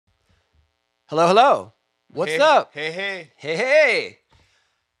Hello, hello. What's up? Hey. Hey.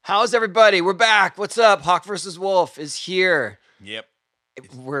 How's everybody? We're back. What's up? Hawk versus Wolf is here. Yep.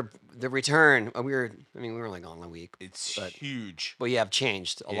 We're the return. We were like on a week. It's but huge. we have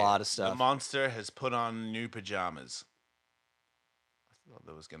changed a lot of The stuff. monster has put on new pajamas. I thought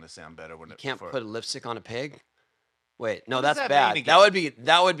that was going to sound better when You can't put lipstick on a pig. Wait, no, What does that's that bad. mean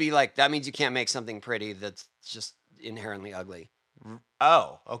That would be like, that means you can't make something pretty that's just inherently ugly.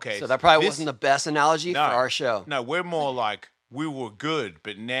 Oh, okay. So that probably wasn't the best analogy for our show. No, we're more like we were good,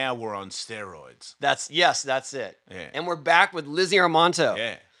 but now we're on steroids. That's it. Yeah. And we're back with Lizzie Armanto.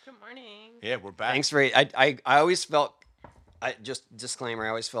 Yeah. Good morning. Yeah, we're back. Thanks for I always felt, just disclaimer, I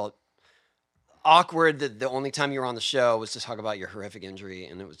always felt awkward that the only time you were on the show was to talk about your horrific injury,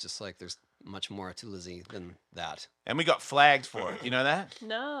 and it was just like there's much more to Lizzie than that. And we got flagged for it. You know that?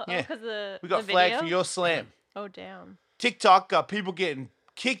 No, Yeah. because We got the flagged video? for your slam. Oh, damn. TikTok got people getting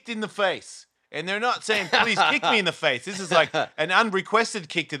kicked in the face. And they're not saying, please kick me in the face. This is like an unrequested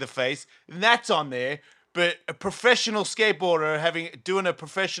kick to the face. And that's on there. But a professional skateboarder doing a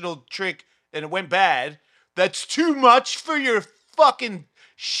professional trick and it went bad, that's too much for your fucking...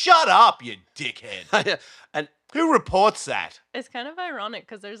 Shut up, you dickhead. And Who reports that? It's kind of ironic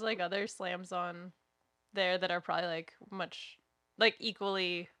because there's like other slams on there that are probably like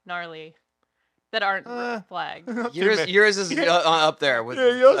equally gnarly that aren't flagged. Not too yours bad. is up there with. Yeah,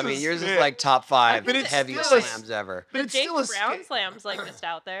 yours yours is- is yeah. like top 5 But it's heaviest still a- slams ever. But The it's Jake still a Brown skate- slams like just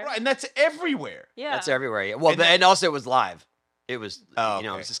out there. Right, and that's everywhere. Yeah. That's everywhere. Yeah. Well, And and, then- also it was live. It was, Oh, it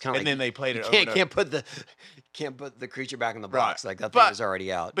okay. was just kind of And like then they played you it can't, over and can't put the creature back in the Right. box. Like that But- thing is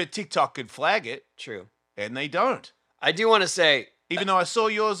already out. But TikTok could flag it, True. and they don't. I do want to say, Even though I saw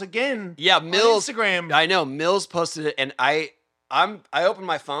yours again. yeah, Mills. on Instagram. I know Mills posted it, and I opened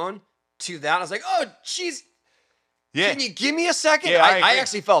my phone to that. And I was like, oh, jeez. Yeah. Can you give me a second? Yeah, I I agree.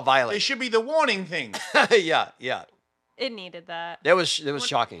 actually felt They violated. should be the warning thing. yeah. It needed that. That was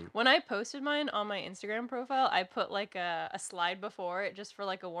shocking. When I posted mine on my Instagram profile, I put like a slide before it just for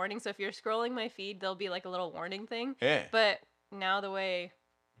like a warning. So if you're scrolling my feed, there'll be like a little warning thing. Yeah. But now the way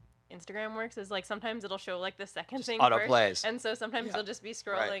Instagram works is like sometimes it'll show like the second Just thing auto first, plays. and so sometimes Yeah. you'll just be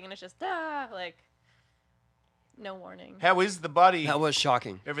scrolling Right. and it's just like no warning. How is the body? That was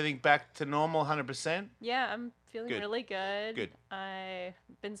shocking. Everything back to normal, 100%? Yeah, I'm feeling Good. really good. Good. I've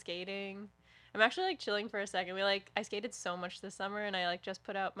been skating. I'm actually like chilling for a second. I skated so much this summer, and I like just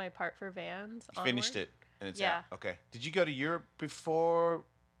put out my part for Vans. You finished it, and it's Yeah. out. Okay. Did you go to Europe before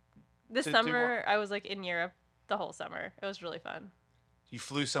This to do summer, I was like in Europe the whole summer. It was really fun. you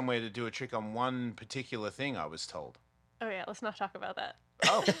flew somewhere to do a trick on one particular thing, I was told? Oh yeah, let's not talk about that.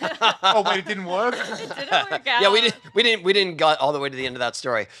 Oh. Oh, wait, it didn't work? It didn't work out. Yeah, we didn't got all the way to the end of that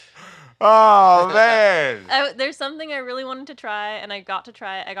story. Oh, man. There's something I really wanted to try, and I got to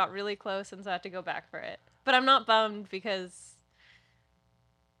try it. I got really close, and so I had to go back for it. But I'm not bummed because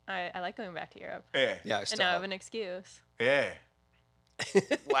I like going back to Europe, Yeah. Yeah, and now I have an excuse. Yeah.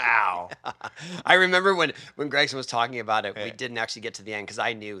 Wow. I remember when Gregson was talking about it, we Yeah. didn't actually get to the end because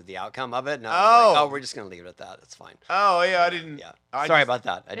I knew the outcome of it, and I was like, Oh. "Oh, we're just gonna leave it at that. It's fine." Oh, yeah, I didn't. Yeah, I sorry just- about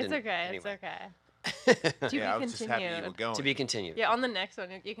that. I It's didn't. okay. Anyway. It's okay. To Yeah, I be was just happy you were continued. going. To be continued. Yeah, on the next one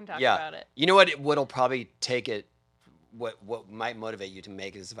you can talk Yeah. about it. You know what'll probably take it. What might motivate you to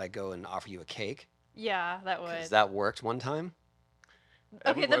make it is if I go and offer you a cake, Yeah, that would. because that worked one time. That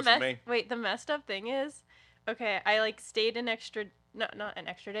Okay, would the work for me. wait, the messed up thing is, okay, I like stayed an extra, not an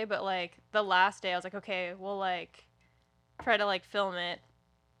extra day, but like the last day I was like, okay, we'll like try to like film it.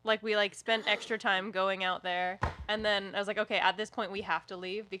 Like we like spent extra time going out there, and then I was like, okay, at this point we have to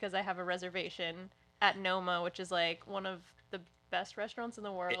leave because I have a reservation at Noma, which is like one of the best restaurants in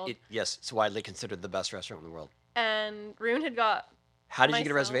the world. Yes, it's widely considered the best restaurant in the world. And Rune had got How did you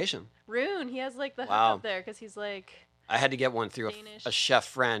get a Myself. reservation? Rune. He has like the Wow. hookup there because he's like, I had to get one through Danish. a chef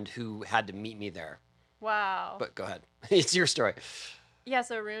friend who had to meet me there. wow. But go ahead, it's your story. Yeah,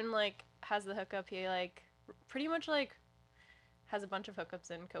 so Rune like has the hookup. He like pretty much like has a bunch of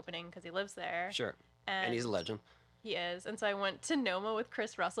hookups in Copenhagen because he lives there. Sure, And, and he's a legend. He is. And so I went to Noma with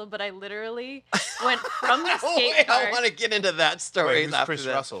Chris Russell, but I literally went from the skate Wait, I park. want to get into that story Wait, who's after Chris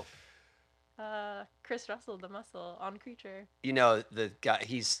this. Russell? Chris Russell, the muscle on Creature. You know the guy.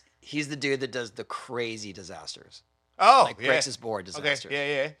 He's the dude that does the crazy disasters. Oh, Like yeah. breaks his board Okay,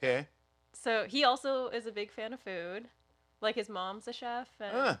 disasters. yeah. So he also is a big fan of food. Like his mom's a chef,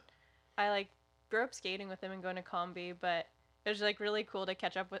 and Huh. I like grew up skating with him and going to Combi, but it was like really cool to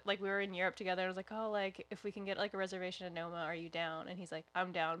catch up with. Like we were in Europe together. I was like, oh, like if we can get like a reservation in Noma, are you down? And he's like,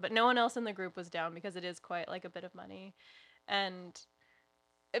 I'm down. But no one else in the group was down because it is quite like a bit of money,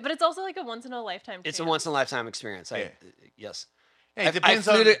 but it's also like a once in a lifetime. It's a chance. once in a lifetime experience. Yeah. Yes. Hey, it depends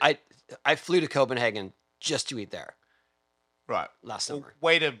on. I I flew to Copenhagen just to eat there Right. last Well, summer.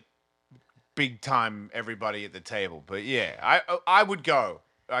 way to big time everybody at the table. But yeah, I would go.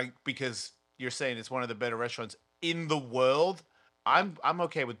 Because you're saying it's one of the better restaurants in the world. I'm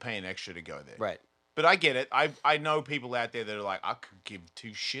okay with paying extra to go there. Right. But I get it. I know people out there that are like, I could give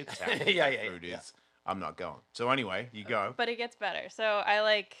two shits how good Yeah, that yeah, food yeah. is. I'm not going. So anyway, you go. But it gets better. So I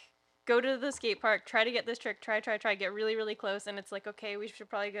like go to the skate park, try to get this trick, try, get really, really close, and it's like, okay, we should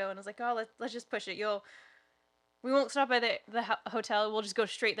probably go. And I was like, oh, let's just push it. We won't stop by the hotel. We'll just go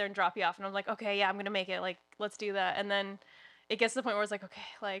straight there and drop you off. And I'm like, okay, yeah, I'm gonna make it. Like, let's do that. And then it gets to the point where it's like, okay,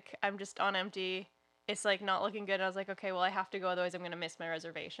 like I'm just on empty. It's like not looking good. And I was like, okay, well I have to go, otherwise I'm gonna miss my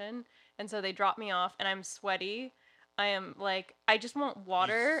reservation. And so they drop me off, and I'm sweaty. I am like, I just want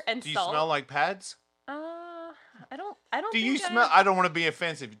water and Do you salt. smell like pads? I don't. Do you think smell? I don't want to be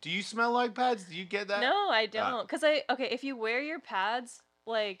offensive. Do you smell like pads? Do you get that? No, I don't. Cause if you wear your pads,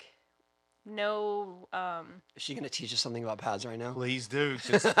 like, no, Is she gonna teach us something about pads right now? Please do.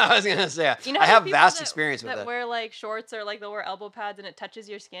 'Cause I was gonna say you know, I how have people vast that- experience with that it. wear like shorts or like they'll wear elbow pads and it touches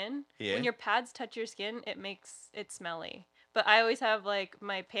your skin. Yeah. When your pads touch your skin, it makes it smelly. But I always have like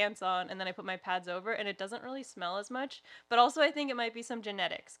my pants on and then I put my pads over and it doesn't really smell as much. But also I think it might be some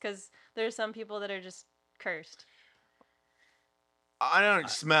genetics because there's some people that are just cursed. I don't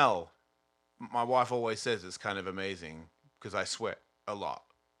smell. My wife always says it's kind of amazing because I sweat a lot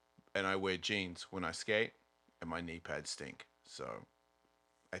and I wear jeans when I skate and my knee pads stink. So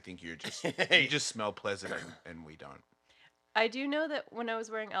I think you just smell pleasant and we don't. I do know that when I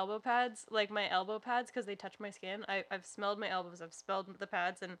was wearing elbow pads, like my elbow pads, because they touch my skin, I've smelled my elbows, I've smelled the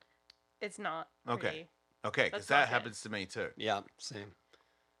pads, and it's not Okay. pretty. Okay, because That's not that good. happens to me too. Yeah, same.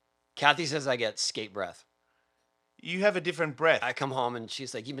 Kathy says I get skate breath. You have a different breath. I come home and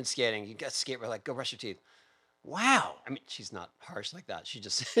she's like, "You've been skating. You got skate breath. Like, go brush your teeth." Wow. I mean, she's not harsh like that. She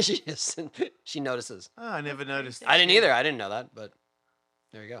just she notices. Oh, I never noticed. I didn't either. I didn't know that, but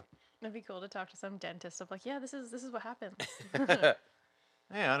there you go. It'd be cool to talk to some dentist of like, yeah, this is what happens.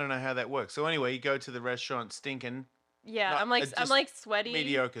 Yeah, I don't know how that works. So anyway, you go to the restaurant stinking, Yeah, Not- I'm just like sweaty,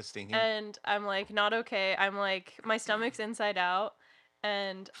 mediocre stinking, and I'm like not okay. I'm like my stomach's inside out,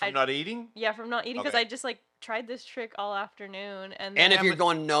 and from not eating. yeah, from not eating because Okay. I just like tried this trick all afternoon, and And then if you're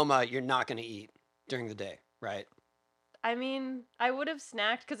going Noma, you're not going to eat during the day, right? I mean, I would have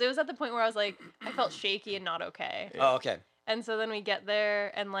snacked because it was at the point where I was like, I felt shaky and not okay. Oh, okay. And so then we get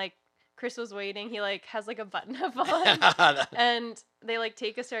there, and like Chris was waiting. He like has like a button up on, and they like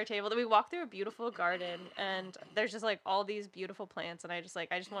take us to our table. Then we walk through a beautiful garden, and there's just like all these beautiful plants. And I just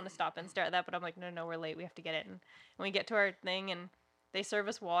want to stop and stare at that, but I'm like, no, we're late. We have to get in. And we get to our thing, and they serve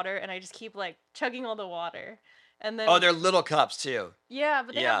us water, and I just keep like chugging all the water. And then Oh, they're little cups too. yeah,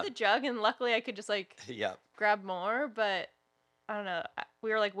 but they Yeah. have the jug, and luckily I could just like Yeah. grab more, but I don't know. We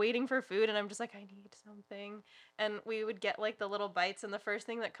were like waiting for food, and I'm just like, I need something. And we would get like the little bites, and the first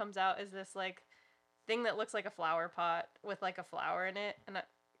thing that comes out is this like thing that looks like a flower pot with like a flower in it, and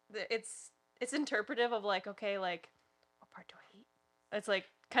it's interpretive of like, okay, like what part do I eat? It's like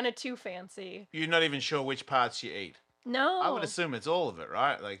kind of too fancy. You're not even sure which parts you eat. No, I would assume it's all of it,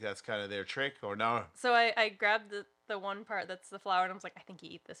 right? Like that's kind of their trick, or no? So I grabbed the one part that's the flour, and I was like, I think you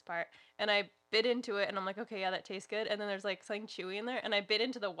eat this part. And I bit into it, and I'm like, okay, yeah, that tastes good. And then there's like something chewy in there, and I bit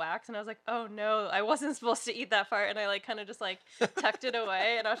into the wax, and I was like, oh no, I wasn't supposed to eat that part. And I like kind of just like tucked it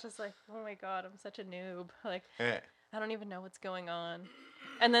away, and I was just like, oh my god, I'm such a noob. Like Yeah. I don't even know what's going on.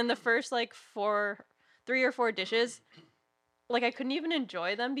 And then the first like 3 or 4 dishes, like I couldn't even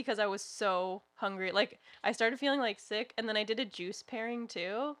enjoy them because I was so hungry. Like I started feeling like sick, and then I did a juice pairing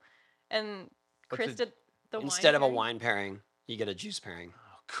too, and What's Chris a- did the Instead of a pairing. wine pairing, you get a juice pairing.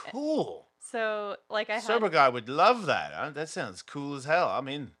 Oh, cool. So like I Sober had guy would love that. Huh? That sounds cool as hell. I'm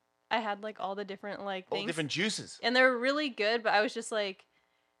in. I had like all the different like All things, different juices. and they were really good. But I was just like,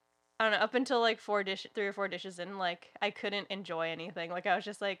 I don't know, up until like 3 or 4 dishes in, like I couldn't enjoy anything. Like I was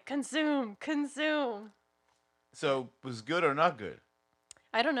just like consume. So was good or not good?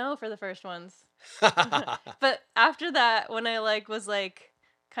 I don't know for the first ones. But after that, when I like was like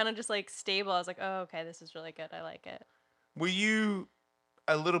kind of just like stable, I was like, oh okay, this is really good. I like it. Were you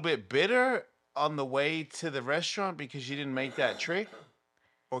a little bit bitter on the way to the restaurant because you didn't make that trick,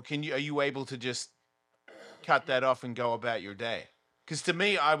 or are you able to just cut that off and go about your day? Because to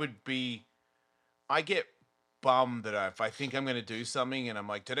me, I get bummed that if I think I'm going to do something and I'm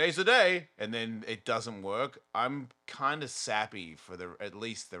like, today's the day, and then it doesn't work, I'm kind of sappy for at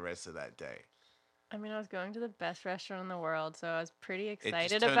least the rest of that day. I mean, I was going to the best restaurant in the world, so I was pretty It excited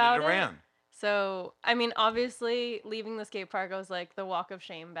just turned about it around. So, I mean, obviously, leaving the skate park, I was like the walk of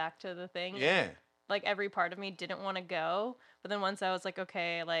shame back to the thing. Yeah. Like every part of me didn't want to go, but then once I was like,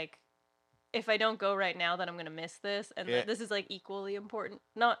 okay, like if I don't go right now, then I'm gonna miss this, and Yeah. this is like equally important.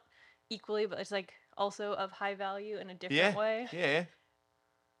 Not equally, but it's like also of high value in a different Yeah. way. Yeah.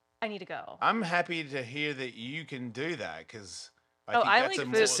 I need to go. I'm happy to hear that you can do that because I Oh, think I that's like a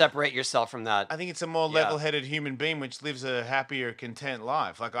food. more. To separate yourself from that. I think it's a more Yeah. level-headed human being which lives a happier, content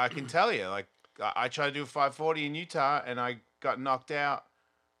life. Like I can tell you, like I tried to do a 540 in Utah and I got knocked out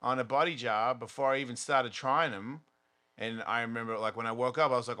on a body jar before I even started trying them. And I remember, like when I woke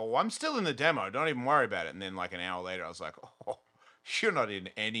up, I was like, "Oh, I'm still in the demo. Don't even worry about it." And then, like an hour later, I was like, "Oh, you're not in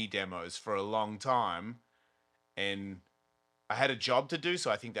any demos for a long time." And I had a job to do,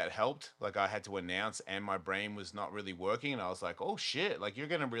 so I think that helped. Like I had to announce, and my brain was not really working, and I was like, "Oh shit! Like you're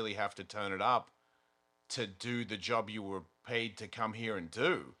gonna really have to turn it up to do the job you were paid to come here and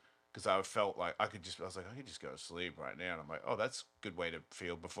do." Because I felt like I could just go to sleep right now. And I'm like, "Oh, that's a good way to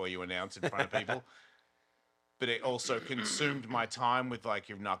feel before you announce in front of people." But it also consumed my time with like,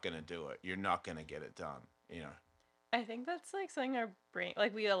 you're not gonna do it. You're not gonna get it done. You know? I think that's like something our brain,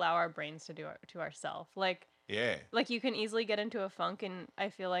 like we allow our brains to do to ourselves. Yeah. Like you can easily get into a funk, and I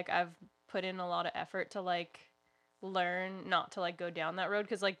feel like I've put in a lot of effort to like learn not to like go down that road,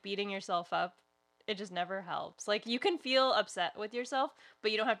 because like beating yourself up, it just never helps. Like you can feel upset with yourself,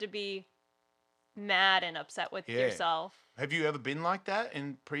 but you don't have to be mad and upset with Yeah. yourself. Have you ever been like that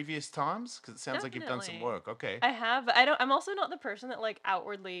in previous times? Because it sounds like you've done some Definitely. work. Okay. I have. I don't. I'm also not the person that like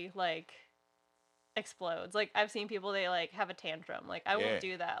outwardly like explodes. Like I've seen people, they like have a tantrum. Like I Yeah. won't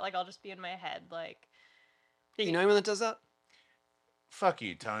do that. Like I'll just be in my head. Like Yeah, you know anyone that does that? Fuck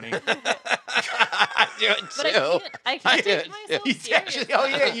you, Tony. I do it but I too. can't take do myself You seriously. actually, oh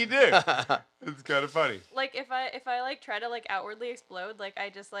yeah, you do. It's kind of funny. Like if I like try to like outwardly explode, like I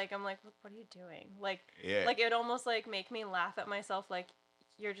just like I'm like, what are you doing? Like Yeah. like it would almost like make me laugh at myself. Like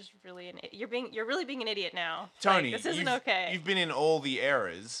you're just really you're really being an idiot now. Tony, like, this isn't you've, okay. You've been in all the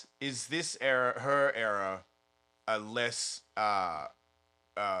eras. Is this era, her era, a less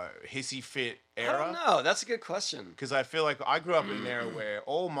hissy fit I era? don't know. That's a good question. Because I feel like I grew up in an era where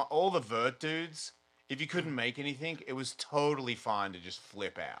all the vert dudes, if you couldn't make anything, it was totally fine to just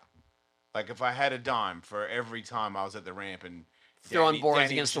flip out. Like if I had a dime for every time I was at the ramp and Throwing boards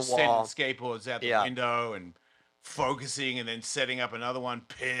Danny against was the just wall. sending skateboards out the Yeah. window and focusing and then setting up another one,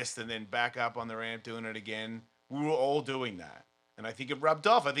 pissed, and then back up on the ramp doing it again. We were all doing that, and I think it rubbed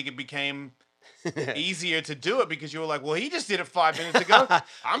off. I think it became easier to do it because you were like, "Well, he just did it 5 minutes ago.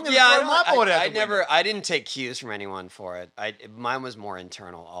 I'm gonna throw my board out." I didn't take cues from anyone for it. Mine was more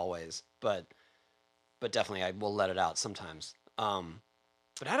internal always, but definitely I will let it out sometimes.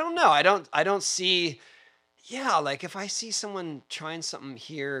 But I don't know. I don't see. Yeah, like if I see someone trying something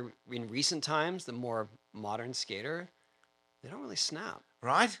here in recent times, the more modern skater, they don't really snap.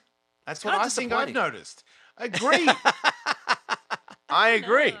 Right? That's what kinda I think I've disappointing. noticed. Agree. I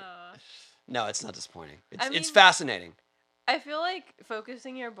agree. No. No, it's not disappointing. It's I it's mean- fascinating. I feel like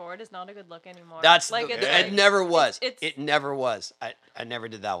focusing your board is not a good look anymore. That's like the, it's it like, never was. It's, It never was. I never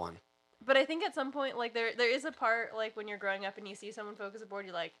did that one. but I think at some point, like there is a part like when you're growing up and you see someone focus a board,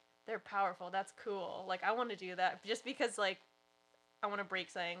 you're like, they're powerful. That's cool. Like I want to do that just because like I want to break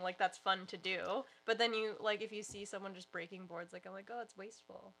something. Like that's fun to do. But then you like if you see someone just breaking boards, like I'm like, oh, it's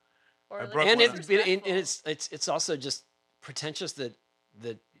wasteful. Or I like, broke And one it's also just pretentious that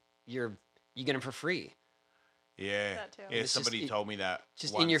you get them for free. Yeah. That too. Yeah, It's just- somebody told me that.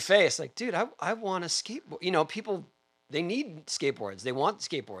 Just once. in your face, like, dude, I want a skateboard. You know, people, they need skateboards. They want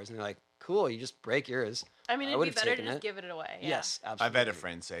skateboards. And they're like, cool, you just break yours. I mean, I it'd be would've better to taken just it. give it away. Yeah. Yes, absolutely. I've had a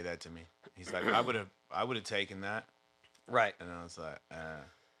friend say that to me. He's like, I would have taken that. Right. And I was like,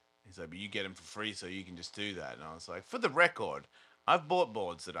 he's like, but you get them for free, so you can just do that. And I was like, for the record, I've bought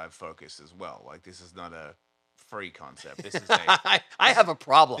boards that I've focused as well. Like, this is not a free concept. This is a, I have a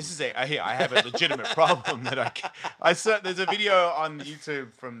problem. this is a, I have a legitimate problem that I saw. There's a video on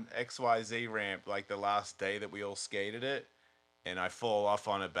YouTube from XYZ ramp, like the last day that we all skated it, and I fall off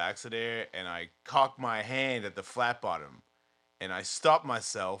on it back there, and I cock my hand at the flat bottom, and I stop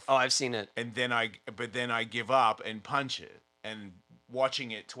myself. Oh, I've seen it. And then I give up and punch it. And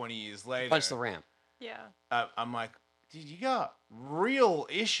watching it 20 years later, Punch the ramp. Yeah. I'm like, dude, you got real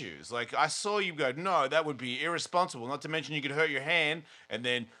issues. Like, I saw you go, no, that would be irresponsible. Not to mention you could hurt your hand, and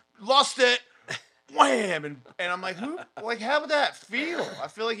then lost it, wham, and I'm like, how would that feel? I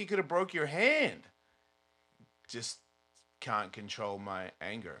feel like you could have broke your hand. Just can't control my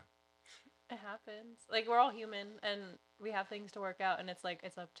anger. It happens. Like we're all human and we have things to work out, and it's like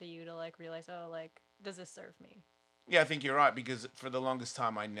it's up to you to like realize, oh, like does this serve me? Yeah, I think you're right, because for the longest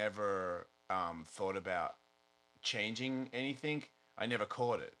time I never thought about changing anything. I never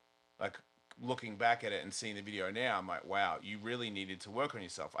caught it. Like, looking back at it and seeing the video now, I'm like, wow, you really needed to work on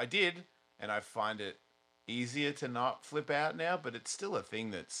yourself. I did, and I find it easier to not flip out now. But it's still a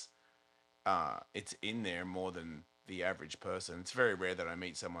thing that's it's in there more than the average person. It's very rare that I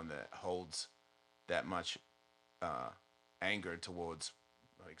meet someone that holds that much anger towards.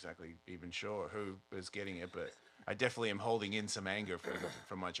 Not exactly even sure who is getting it, but I definitely am holding in some anger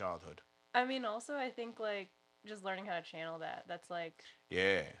from my childhood. I mean, also, I think like just learning how to channel that. That's like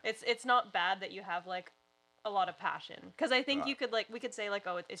Yeah. it's not bad that you have like a lot of passion, because I think Right. you could like we could say like,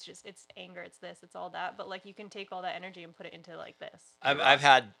 oh, it's just it's anger, it's this, it's all that, but like you can take all that energy and put it into like this. I've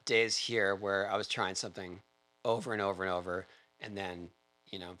had days here where I was trying something over and over and over, and then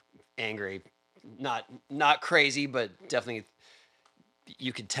angry, not crazy, but definitely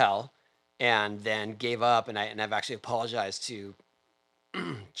you could tell, and then gave up, and I've actually apologized to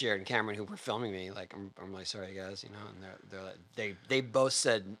Jared and Cameron who were filming me. Like I'm really sorry, guys. And they both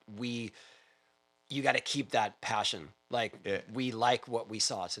said you got to keep that passion. Like we like what we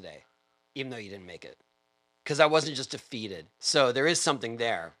saw today, even though you didn't make it. Because I wasn't just defeated. So there is something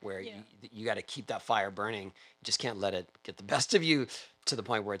there where you got to keep that fire burning. You just can't let it get the best of you to the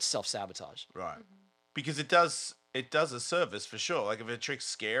point where it's self-sabotage. Right. Because it does a service for sure. Like if a trick's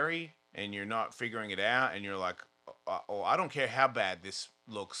scary and you're not figuring it out and you're like, oh, I don't care how bad this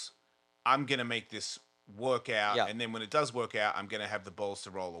looks, I'm going to make this work out. Yeah. And then when it does work out, I'm going to have the balls to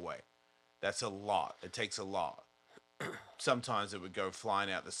roll away. That's a lot. It takes a lot. Sometimes it would go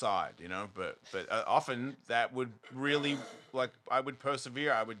flying out the side, but often that would really, like, I would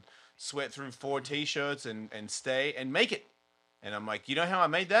persevere. I would sweat through 4 t-shirts and stay and make it. And I'm like, you know how I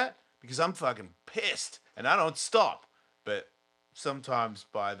made that? Because I'm fucking pissed and I don't stop. But sometimes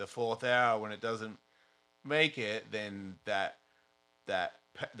by the 4th hour when it doesn't make it, then that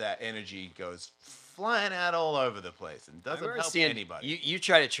energy goes flying out all over the place and doesn't help anybody. You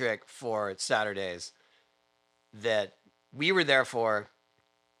tried a trick for Saturdays that we were there for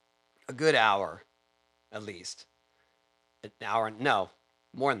a good hour, at least. An hour, no,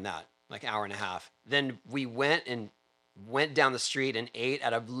 more than that, like hour and a half. Then we went down the street and ate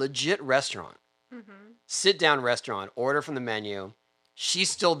at a legit restaurant. Sit down restaurant, order from the menu. She's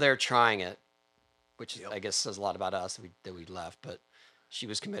still there trying it, which I guess says a lot about us that we left, but she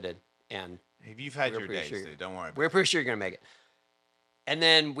was committed. And if you've had your days, dude, don't worry about it. We're pretty sure you're going to make it. And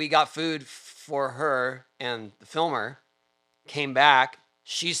then we got food for her, and the filmer came back.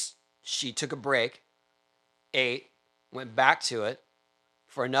 She took a break, ate, went back to it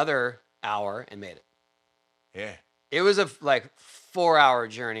for another hour, and made it. Yeah. It was a 4-hour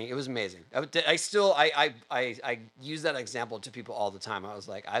journey. It was amazing. I use that example to people all the time. I was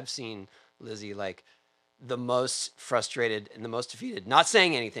like, I've seen Lizzie like the most frustrated and the most defeated, not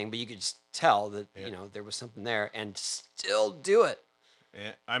saying anything, but you could just tell that there was something there, and still do it.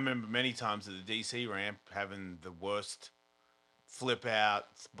 Yeah, I remember many times at the DC ramp having the worst flip out,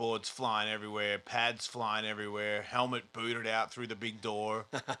 boards flying everywhere, pads flying everywhere, helmet booted out through the big door,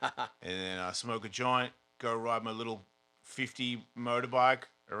 and then I smoke a joint, go ride my little 50 motorbike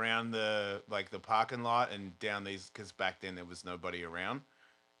around the parking lot and down these, because back then there was nobody around.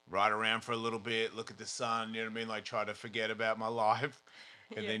 Ride around for a little bit, look at the sun, you know what I mean? Like try to forget about my life,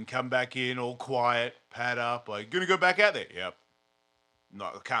 and then come back in all quiet, pad up, like gonna go back out there. Yep. No,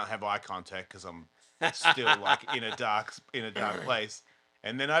 I can't have eye contact because I'm still like in a dark place.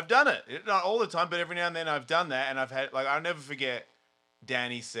 And then I've done it. Not all the time, but every now and then I've done that. And I've had, I'll never forget,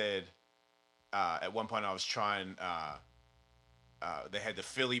 Danny said, at one point I was trying, they had the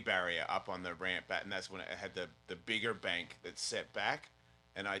Philly barrier up on the ramp, and that's when it had the bigger bank that's set back.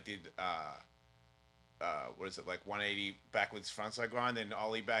 And I did, what is it, like 180 backwards frontside grind, then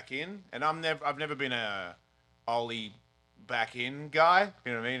ollie back in. And I've never been a ollie back in guy,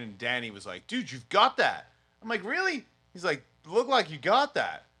 you know what I mean? And Danny was like, dude, you've got that. I'm like, really? He's like, look like you got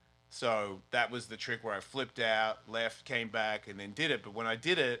that. So that was the trick where I flipped out, left, came back, and then did it. But when I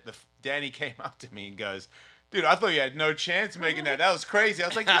did it, Danny came up to me and goes, dude, I thought you had no chance making that. That was crazy. I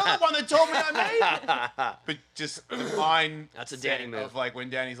was like, you're the one that told me I made it. But just the line that's a Danny move. Of like when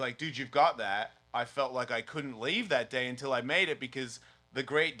Danny's like, dude, you've got that. I felt like I couldn't leave that day until I made it, because the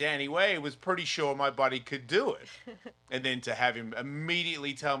great Danny Way was pretty sure my buddy could do it. And then to have him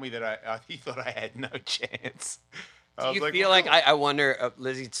immediately tell me that he thought I had no chance. Do you feel like, I wonder,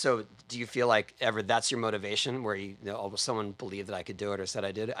 Lizzie, so do you feel like ever that's your motivation, where someone believed that I could do it or said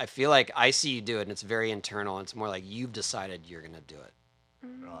I did it? I feel like I see you do it and it's very internal, and it's more like you've decided you're going to do it.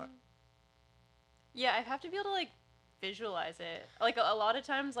 Right. Yeah, I have to be able to like visualize it. Like a lot of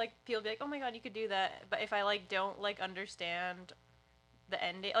times, like people be like, "Oh my god, you could do that," but if I like don't like understand the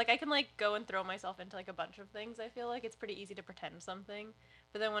ending, like I can like go and throw myself into like a bunch of things. I feel like it's pretty easy to pretend something,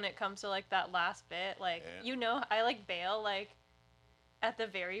 but then when it comes to like that last bit, like I like bail like at the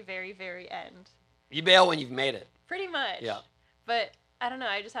very, very, very end. You bail when you've made it. Pretty much. Yeah. But I don't know.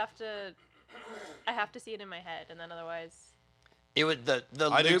 I just have to. I have to see it in my head, and then otherwise. It would the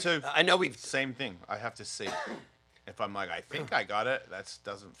I do loop. too. I know we've. Same thing. I have to see. If I'm like, I think I got it, that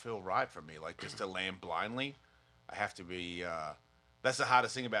doesn't feel right for me. Like, just to land blindly, I have to be. That's the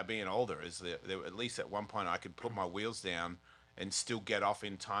hardest thing about being older is that at least at one point I could put my wheels down and still get off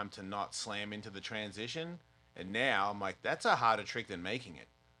in time to not slam into the transition. And now I'm like, that's a harder trick than making it.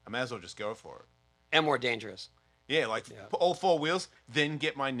 I may as well just go for it. And more dangerous. Yeah, like put all four wheels, then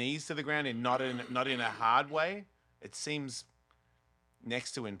get my knees to the ground and not in a hard way. It seems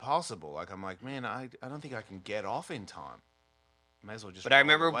next to impossible. Like I'm like, man, I don't think I can get off in time. May as well just. But I roll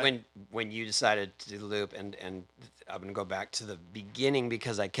remember away. when you decided to do the loop, and I'm gonna go back to the beginning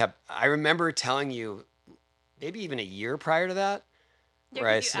because I remember telling you, maybe even a year prior to that, Yeah,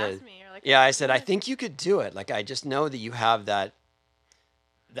 where I 'cause you said, asked me, you're like, yeah, "Oh, I said I yeah." think you could do it. Like I just know that you have that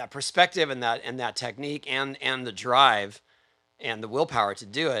perspective and that technique and the drive and the willpower to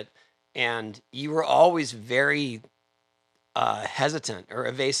do it. And you were always very hesitant or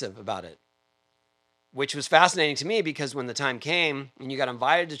evasive about it, which was fascinating to me because when the time came and you got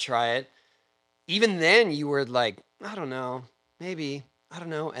invited to try it, even then you were like, I don't know, maybe, I don't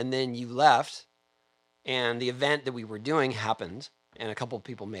know. And then you left and the event that we were doing happened and a couple of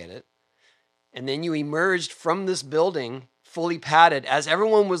people made it. And then you emerged from this building fully padded as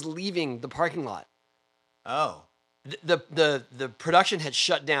everyone was leaving the parking lot. Oh. The production had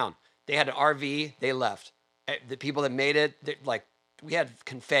shut down. They had an RV, they left. The people that made it, like we had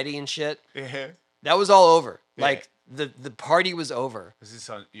confetti and shit. Yeah. That was all over. Yeah. Like the party was over. Is this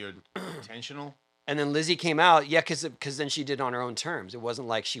on your intentional? And then Lizzie came out, yeah, because then she did it on her own terms. It wasn't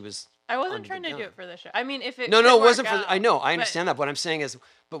like she was. I wasn't under the trying to do gun. it for the show. I mean, if it. No, could it work wasn't for. out, I know, I but- understand that. What I'm saying is,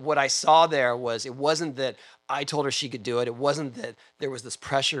 but what I saw there was it wasn't that I told her she could do it. It wasn't that there was this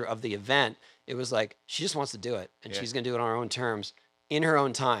pressure of the event. It was like she just wants to do it, and Yeah. she's gonna do it on her own terms, in her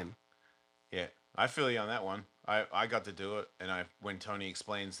own time. Yeah, I feel you on that one. I got to do it, and when Tony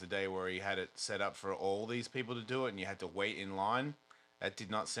explains the day where he had it set up for all these people to do it, and you had to wait in line, that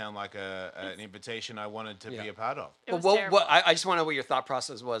did not sound like an invitation I wanted to Yeah. be a part of. It was Well, terrible. I just want to know what your thought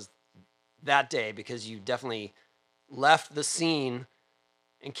process was that day because you definitely left the scene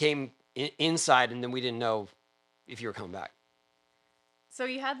and came inside, and then we didn't know if you were coming back. So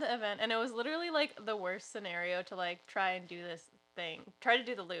you had the event, and it was literally like the worst scenario to like try and do this thing, try to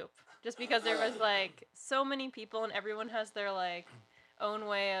do the loop, just because there was like so many people, and everyone has their like own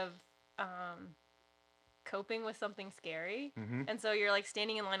way of coping with something scary, Mhm. and so you're like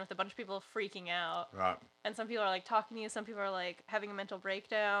standing in line with a bunch of people freaking out, Right. and some people are like talking to you, some people are like having a mental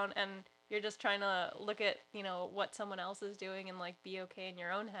breakdown, and you're just trying to look at what someone else is doing and like be okay in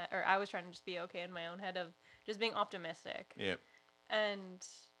your own head, or I was trying to just be okay in my own head of just being optimistic. Yeah. And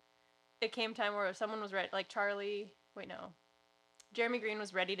it came time where someone was ready, like Jeremy Green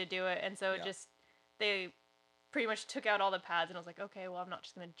was ready to do it, and so Yeah. they pretty much took out all the pads, and I was like, okay, well, I'm not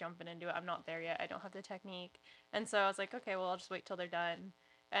just gonna jump in and do it. I'm not there yet. I don't have the technique, and so I was like, okay, well, I'll just wait till they're done.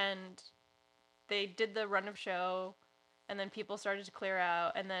 And they did the run of show, and then people started to clear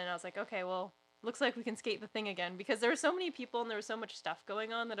out, and then I was like, okay, well, looks like we can skate the thing again, because there were so many people and there was so much stuff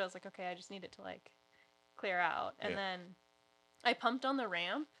going on that I was like, okay, I just need it to like clear out. And Yeah. then I pumped on the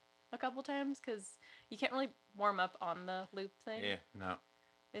ramp a couple times because you can't really warm up on the loop thing. Yeah. No.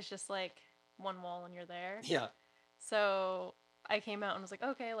 It's just like one wall and you're there. Yeah. So I came out and was like,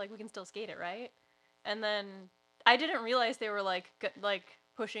 okay, like we can still skate it, right? And then I didn't realize they were like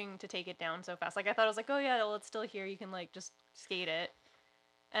pushing to take it down so fast. Like I thought it was like, oh yeah, well, it's still here. You can like just skate it.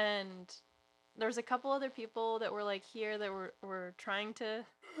 And there was a couple other people that were like here that were trying to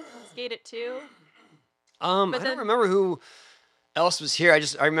skate it too. I But don't then- remember who else was here.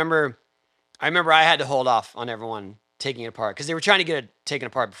 I remember I had to hold off on everyone taking it apart because they were trying to get it taken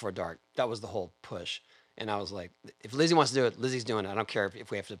apart before dark. That was the whole push. And I was like, if Lizzie wants to do it, Lizzie's doing it. I don't care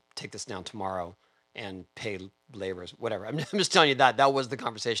if we have to take this down tomorrow and pay laborers, whatever. I'm just telling you that was the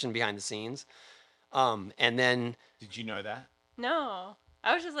conversation behind the scenes. And then Did you know that? No,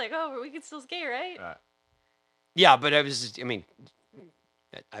 I was just like, oh, we could still skate, right? Right. yeah, but I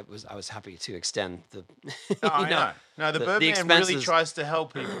was happy to extend the No, I know. No, the Birdman really expenses. tries to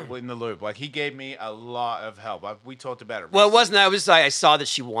help people in the loop. Like he gave me a lot of help. We talked about it. Well, it recently. wasn't that. It was I saw that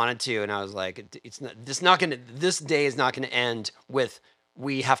she wanted to, and I was like, it's not gonna. This day is not gonna end with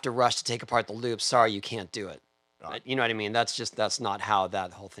we have to rush to take apart the loop. Sorry, you can't do it. Right. You know what I mean? That's not how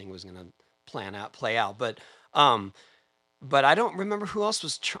that whole thing was gonna play out. But I don't remember who else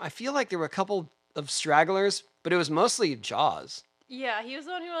was. I feel like there were a couple of stragglers, but it was mostly Jaws. Yeah, he was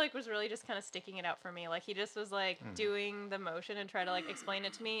the one who like was really just kind of sticking it out for me. Like he just was like Mm-hmm. doing the motion and try to like explain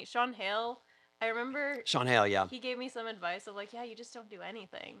it to me. Sean Hale, I remember Sean Hale, yeah. he gave me some advice of like, yeah, you just don't do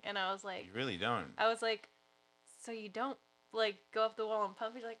anything. And I was like, You really don't. so you don't like go up the wall and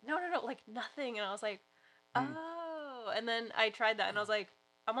pump? He's like, no, like nothing. And I was like, oh. And then I tried that and I was like,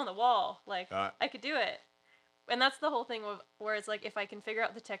 I'm on the wall. Like I could do it. And that's the whole thing where it's like, if I can figure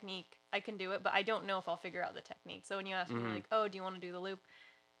out the technique, I can do it, but I don't know if I'll figure out the technique. So when you ask me like, oh, do you want to do the loop?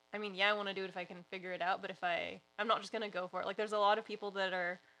 I mean, yeah, I want to do it if I can figure it out, but I'm not just going to go for it. Like there's a lot of people that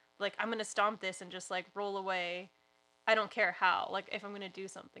are like, I'm going to stomp this and just like roll away. I don't care how. Like if I'm going to do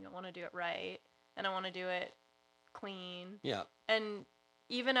something, I want to do it right and I want to do it clean. Yeah. And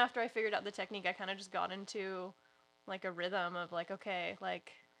even after I figured out the technique, I kind of just got into like a rhythm of like, okay,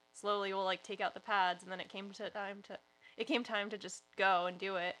 like slowly we'll like take out the pads, and then it came time to just go and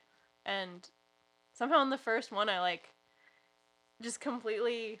do it. And somehow in the first one I like just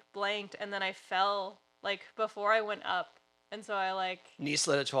completely blanked, and then I fell like before I went up, and so I like Knee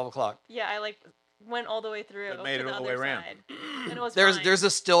slid at 12 o'clock. yeah, I like went all the way through But to made it the all the other way around. side. And it was There's fine. there's a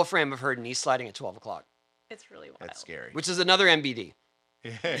still frame of her knee sliding at 12 o'clock, It's really wild. That's scary. which is another MBD.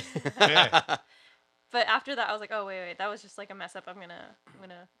 Yeah. Yeah. But after that, I was like, oh wait, that was just like a mess up. I'm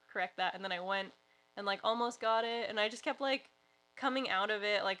gonna correct that. And then I went and like almost got it, and I just kept like coming out of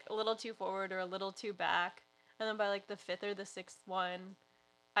it like a little too forward or a little too back. And then by like the fifth or the sixth one,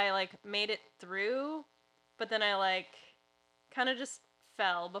 I like made it through, but then I like kind of just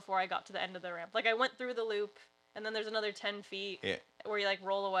fell before I got to the end of the ramp. Like I went through the loop, and then there's another 10 feet Yeah. where you like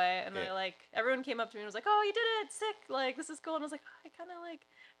roll away, and then Yeah. I like everyone came up to me and was like, "Oh, you did it! Sick! Like this is cool." And I was like, "I kind of like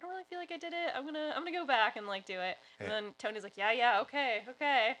I don't really feel like I did it. I'm gonna go back and like do it." And Yeah. then Tony's like, "Yeah, okay."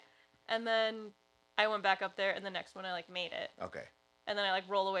 And then I went back up there, and the next one I like made it, Okay. and then I like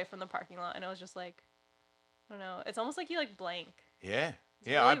roll away from the parking lot, and I was just like, I don't know. It's almost like you like blank. Yeah. It's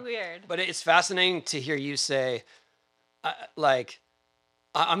Yeah. really weird. But it's fascinating to hear you say,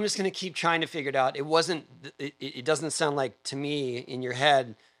 I'm just going to keep trying to figure it out. It doesn't sound like to me in your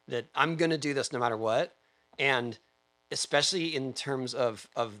head that I'm going to do this no matter what. And especially in terms of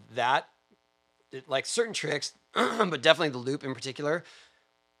that, like certain tricks, but definitely the loop in particular,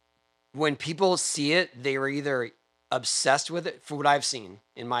 when people see it, they were either obsessed with it, for what I've seen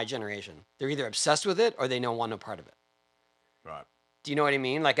in my generation. They're either obsessed with it or they don't want no part of it. Right. Do you know what I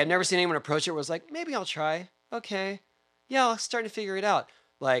mean? Like I've never seen anyone approach it where it was like, maybe I'll try. Okay. Yeah, I'll start to figure it out.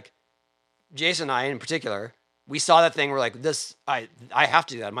 Like Jason and I in particular, we saw that thing. We're like, I have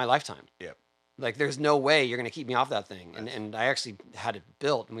to do that in my lifetime. Yep. Like there's no way you're going to keep me off that thing. And I actually had it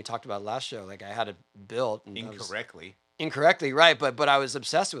built, and we talked about it last show. Like I had it built. And incorrectly, right. But I was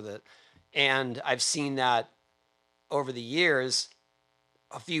obsessed with it. And I've seen that over the years,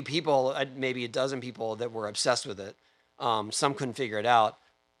 a few people, maybe a dozen people that were obsessed with it. Some couldn't figure it out,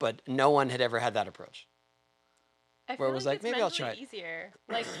 but no one had ever had that approach. I where feel it was like like, it's maybe I'll mentally try it. easier.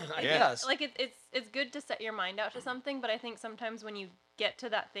 Like I Yeah. guess. like it's good to set your mind out to something, but I think sometimes when you get to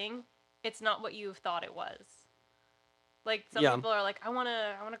that thing, it's not what you thought it was. Like some Yeah. people are like, I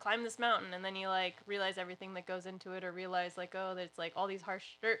wanna climb this mountain, and then you like realize everything that goes into it, or realize like, oh, there's like all these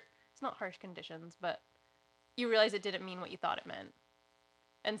it's not harsh conditions, but you realize it didn't mean what you thought it meant.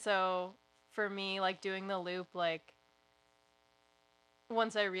 And so for me, like doing the loop, like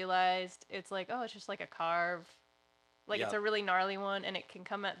once I realized it's like, oh, it's just like a carve. Like it's Yeah. a really gnarly one, and it can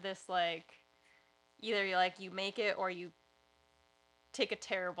come at this like either you make it or you take a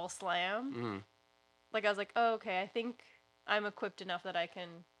terrible slam. Mhm. Like I was like, oh, okay, I think I'm equipped enough that I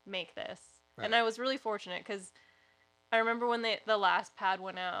can make this. Right. And I was really fortunate because I remember when the last pad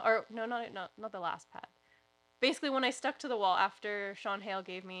went out, or no, not the last pad. Basically, when I stuck to the wall after Sean Hale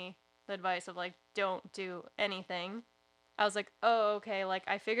gave me the advice of like, don't do anything, I was like, oh, okay, like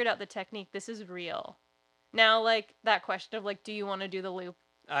I figured out the technique. This is real. Now, like that question of like, do you want to do the loop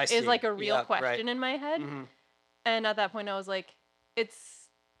I see. is like a real Yeah, right. question in my head. Mhm. And at that point, I was like, it's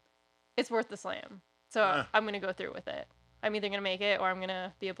worth the slam. So Huh. I'm gonna go through with it. I'm either gonna make it or I'm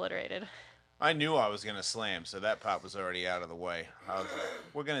gonna be obliterated. I knew I was gonna slam, so that part was already out of the way. I was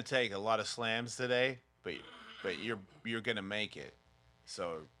like, we're gonna take a lot of slams today, but you're gonna make it.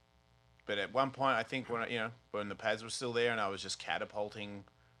 So, but at one point, I think when the pads were still there and I was just catapulting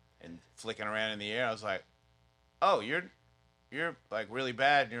and flicking around in the air, I was like, oh, you're like really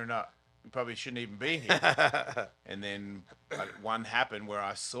bad. And you probably shouldn't even be here. And then one happened where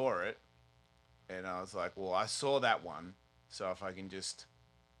I saw it, and I was like, well, I saw that one, so if I can just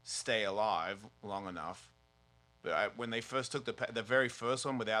stay alive long enough. But when they first took the very first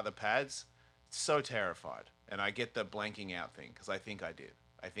one without the pads, so terrified. And I get the blanking out thing because I think I did.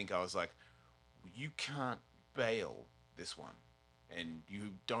 I think I was like, you can't bail this one. and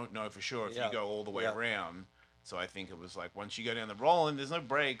you don't know for sure if Yeah. you go all the way Yeah. around. So I think it was like once you go down the roll and there's no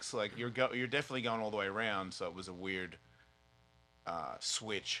brakes, like you're definitely going all the way around. So it was a weird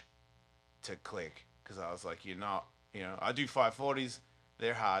switch to click because I was like, you're not, I do 540s.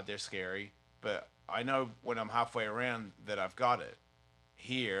 They're hard, they're scary, but I know when I'm halfway around that I've got it.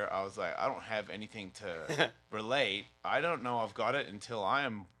 Here, I was like, I don't have anything to relate. I don't know I've got it until I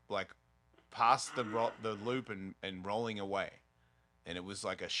am like past the loop and rolling away, and it was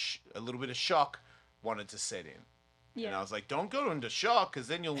like a little bit of shock wanted to set in, and I was like, don't go into shock because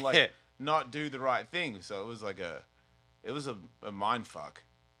then you'll like not do the right thing. So it was like a mind fuck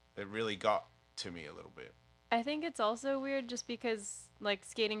that really got to me a little bit. I think it's also weird just because like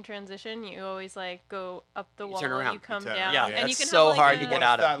skating transition, you always like go up the wall, turn around. you come turn down, Yeah, and that's you can so have, like, hard a, to You get wanna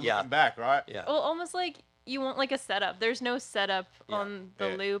out of. start Yeah. looking back, right? Yeah. Well, almost like you want like a setup. There's no setup Yeah. on the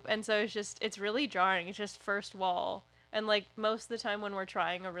Yeah. loop, and so it's really jarring. It's just first wall, and like most of the time when we're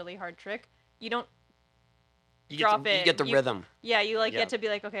trying a really hard trick, you don't. You Drop You it. get the You- rhythm. Yeah, you like Yeah. get to be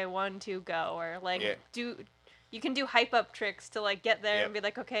like, okay, 1, 2, go, or like Yeah. You can do hype up tricks to like get there Yep. and be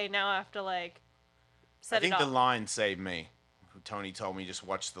like, okay, now I have to like set I think it the off. line saved me. Tony told me just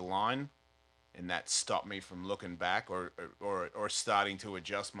watch the line, and that stopped me from looking back or starting to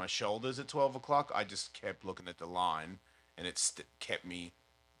adjust my shoulders at 12 o'clock. I just kept looking at the line, and it kept me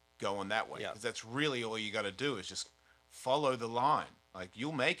going that way. Yeah. Because that's really all you got to do is just follow the line. Like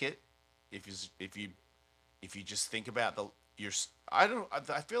you'll make it if you just think about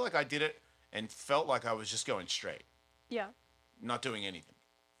I feel like I did it and felt like I was just going straight, Yeah. not doing anything.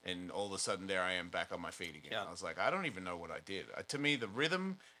 And all of a sudden, there I am back on my feet again. Yeah. I was like, I don't even know what I did. To me, the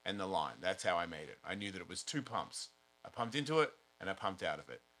rhythm and the line, that's how I made it. I knew that it was 2 pumps. I pumped into it, and I pumped out of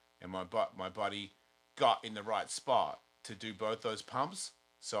it. And my body got in the right spot to do both those pumps.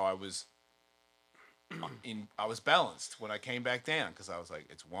 So I was balanced when I came back down because I was like,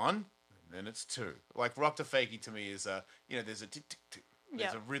 it's 1, and then it's 2. Like rock to fakie to me is there's a tick, tick, tick.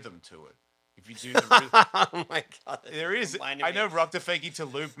 There's Yeah. a rhythm to it. If you do the rhythm, Oh my god. there is. reminded I know me. rock to fakie to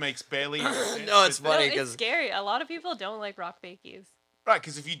loop makes barely any sense. No, it's but- funny No, 'cause- it's scary. A lot of people don't like rock fakies. Right,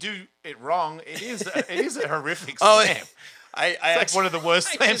 because if you do it wrong, it is a horrific Oh, slam. I It's like one of the worst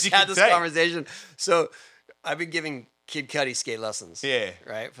I slams just you had can this take. conversation. So I've been giving Kid Cudi skate lessons. Yeah.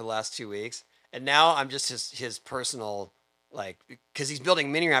 Right, for the last 2 weeks, and now I'm just his personal, like, because he's building a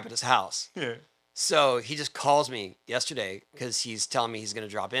mini ramp at his house. Yeah. So he just calls me yesterday because he's telling me he's going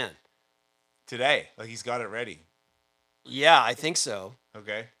to drop in. Today, like he's got it ready. Yeah, I think so.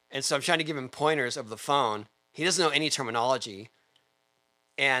 Okay. And so I'm trying to give him pointers over the phone. He doesn't know any terminology.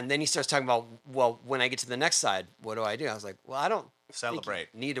 And then he starts talking about, well, when I get to the next side, what do I do? I was like, well, I don't think Celebrate.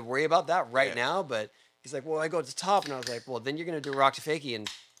 you need to worry about that right Yeah. now. But he's like, well, I go to the top. And I was like, well, then you're going to do rock to fakie. And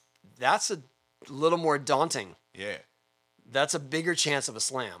that's a little more daunting. Yeah. That's a bigger chance of a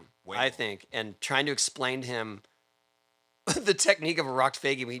slam, Way I more. think. And trying to explain to him the technique of a rock to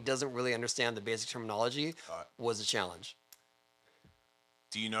fakie when he doesn't really understand the basic terminology Right. was a challenge.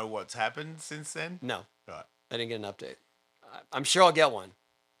 Do you know what's happened since then? No, Right. I didn't get an update. I'm sure I'll get one.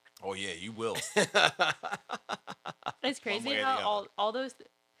 Oh yeah, you will. It's crazy way or the how other. all those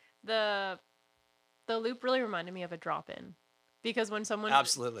the loop really reminded me of a drop in, because when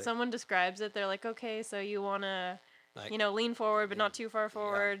Absolutely. someone describes it, they're like, okay, so you want to Like, lean forward but not too far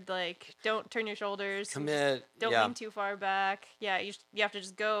forward, like don't turn your shoulders, commit. don't yeah. lean too far back. Yeah, you have to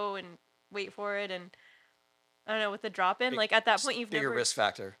just go and wait for it. And I don't know, with the drop in, Big- like at that point bigger risk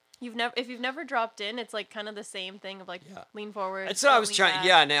factor. if you've never dropped in, it's like kind of the same thing of like Yeah. lean forward. That's what I don't was lean trying. back.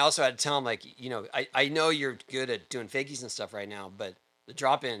 Yeah, and I also had to tell him, like, I know you're good at doing fakies and stuff right now, but the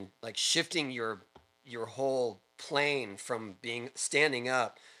drop in, like shifting your whole plane from standing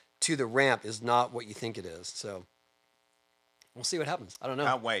up to the ramp is not what you think it is. So we'll see what happens. I don't know.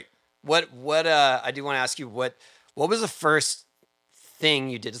 Can't wait. What I do want to ask you, what was the first thing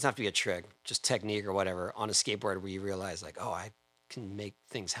you did? It doesn't have to be a trick, just technique or whatever, on a skateboard where you realized, like, oh, I can make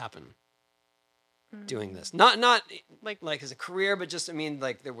things happen doing this. Not like as a career, but just, I mean,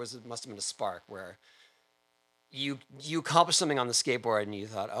 like must have been a spark where you accomplished something on the skateboard and you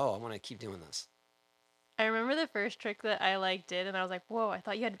thought, oh, I want to keep doing this. I remember the first trick that I did, and I was like, whoa, I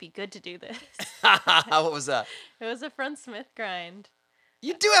thought you had to be good to do this. What was that? It was a front Smith grind.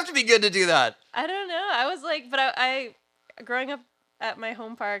 You do have to be good to do that. I don't know. I was like, but I growing up at my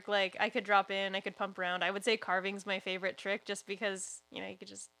home park, like I could drop in, I could pump around. I would say carving's my favorite trick, just because you could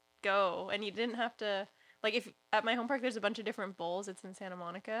just go and you didn't have to like if at my home park there's a bunch of different bowls. It's in Santa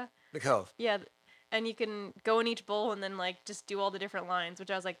Monica. The Cove. Yeah, and you can go in each bowl and then like just do all the different lines, which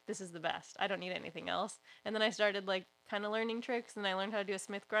I was like, this is the best. I don't need anything else. And then I started like kind of learning tricks, and I learned how to do a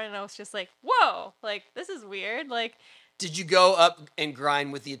Smith grind, and I was just like, whoa, like this is weird. Like Did you go up and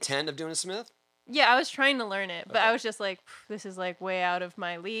grind with the intent of doing a Smith? Yeah, I was trying to learn it, but I Okay. was just like, this is like way out of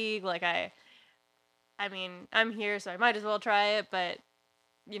my league. Like I mean, I'm here, so I might as well try it. But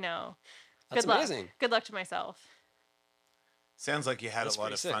you know, That's good luck. amazing. Good luck to myself. Sounds like you had That's a lot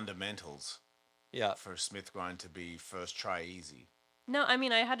pretty of sick. fundamentals Yeah. for Smith grind to be first try easy. No, I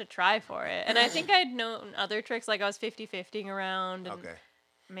mean, I had to try for it. And I think I'd known other tricks, like I was 50-50ing around and Okay.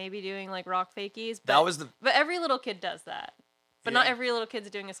 maybe doing like rock fakies. But, That was the but every little kid does that. But not Yeah. every little kid's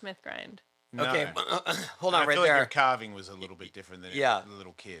doing a Smith grind. No. okay. Hold And on, I right feel like there. your carving was a little bit different than Yeah. a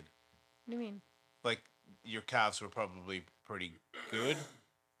little kid. What do you mean? Like your calves were probably pretty good.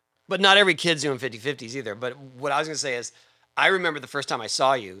 But not every kid's doing 50-50s either. But what I was gonna say is, I remember the first time I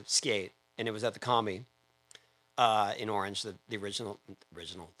saw you skate, and it was at the Commie in Orange, the original,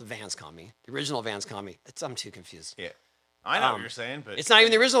 the Vans Commie, the original Vans Commie. I'm too confused. Yeah. I know what you're saying, but It's not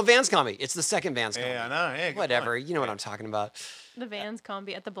even the original Vans Commie. It's the second Vans Commie. Yeah, I know. Yeah, good Whatever. point. You know what I'm talking about. The Vans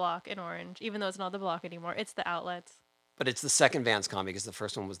combi at the block in Orange, even though it's not the block anymore. It's the outlets. But it's the second Vans Commie because the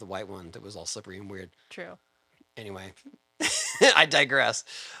first one was the white one that was all slippery and weird. True. Anyway, I digress.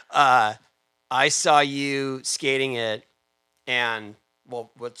 I saw you skating it, and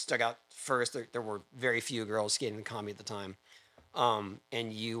well, what stuck out first, there were very few girls skating the Commie at the time,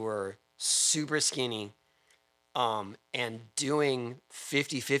 and you were super skinny, and doing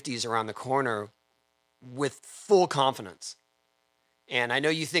 50-50s around the corner with full confidence. And I know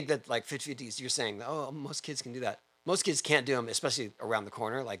you think that like 50-50s, you're saying, oh, most kids can do that. Most kids can't do them, especially around the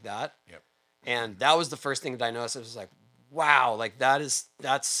corner like that. Yep. And that was the first thing that I noticed. I was like, wow, like that's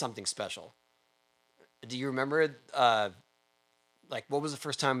something special. Do you remember, like, what was the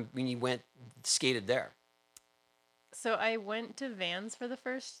first time when you went skated there? So I went to Vans for the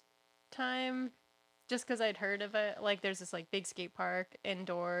first time just because I'd heard of it. Like, there's this, like, big skate park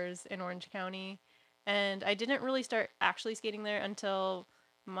indoors in Orange County. And I didn't really start actually skating there until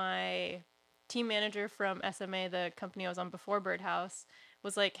my team manager from SMA, the company I was on before Birdhouse,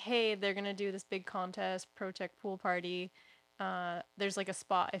 was like, hey, they're going to do this big contest, Pro Tech pool party. There's like a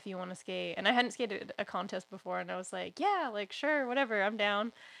spot if you want to skate. And I hadn't skated a contest before. And I was like, yeah, like, sure, whatever, I'm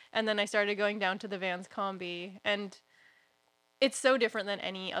down. And then I started going down to the Vans Combi. And it's so different than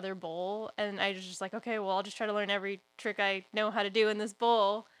any other bowl. And I was just like, okay, well, I'll just try to learn every trick I know how to do in this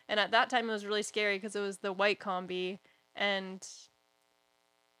bowl. And at that time, it was really scary because it was the white combi. And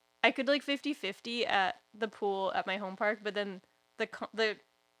I could like 50-50 at the pool at my home park. But then the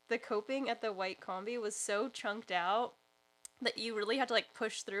coping at the white combi was so chunked out that you really had to like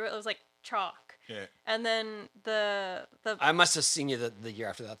push through it. It was like chalk. Yeah. And then the I must have seen you the year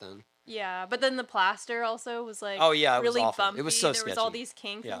after that then. yeah, but then the plaster also was like Oh, yeah, it was really awful. bumpy. It was so there was all sketchy. these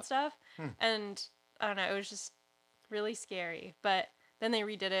kinks Yeah. and stuff. And I don't know, it was just really scary. But then they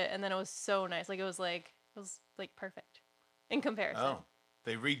redid it and then it was so nice. Like it was like perfect in comparison. Oh,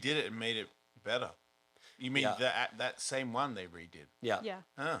 they redid it and made it better. You mean Yeah. that same one they redid? Yeah. Yeah.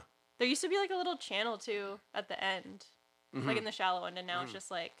 Oh. There used to be like a little channel too at the end. Mm-hmm. Like in the shallow end, and now it's just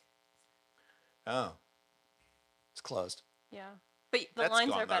like Oh. It's closed. yeah. But the That's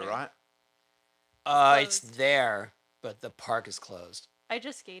lines gone are better. though, right? It's Closed. there, but the park is closed. I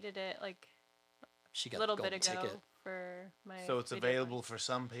just skated it like She a got little the bit golden ago ticket. for my So it's video available class. for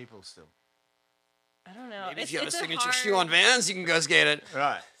some people still. I don't know. Maybe if It's- you have a it's signature hard- shoe on Vans, you can go skate it.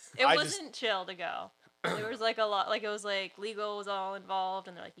 Right. It I wasn't chill to go. There was like a lot, like it was like legal was all involved,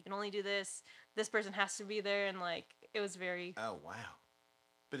 and they're like, you can only do this. This person has to be there, and like it was very. Oh wow.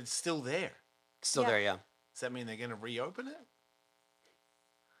 But it's still there. Still Yeah. there, yeah. Does that mean they're going to reopen it?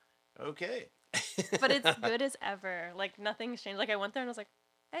 Okay. But it's good as ever. Like nothing's changed. Like I went there and I was like,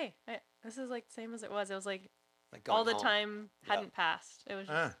 hey, this is like same as it was. It was like Like all going the home. time Yeah. hadn't passed. It was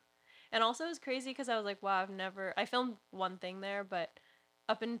just, Ah. and also it was crazy because I was like, wow, I filmed one thing there, but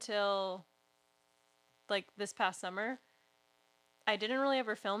up until like this past summer, I didn't really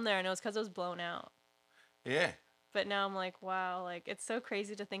ever film there, and it was because it was blown out. Yeah. But now I'm like, wow, like it's so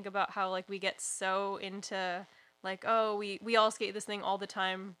crazy to think about how like we get so into like, oh, we all skate this thing all the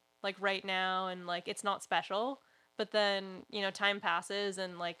time, like right now, and like it's not special. But then, you know, time passes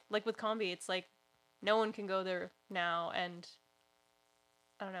and like with Combi, it's like no one can go there now, and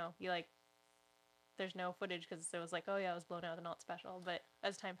I don't know, you like there's no footage because it was like, oh yeah, it was blown out and not special. But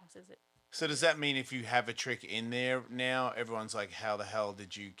as time passes, it So does that mean if you have a trick in there now, everyone's like, how the hell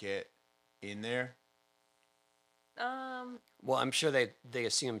did you get in there? Well, I'm sure they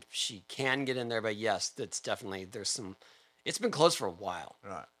assume she can get in there, but yes, that's definitely there's some. It's been closed for a while.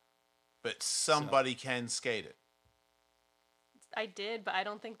 Right. But somebody can skate it. I did, but I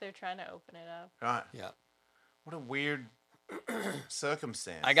don't think they're trying to open it up. Right. Yeah. What a weird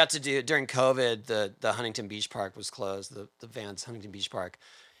circumstance. I got to do during COVID. The Huntington Beach Park was closed. The Vans Huntington Beach Park,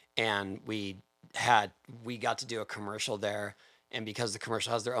 and we got to do a commercial there. And because the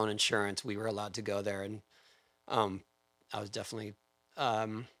commercial has their own insurance, we were allowed to go there. And I was definitely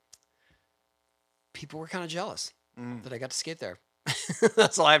people were kind of jealous that I got to skate there.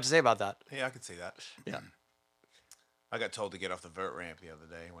 That's all I have to say about that. Yeah, I could see that. Yeah. I got told to get off the vert ramp the other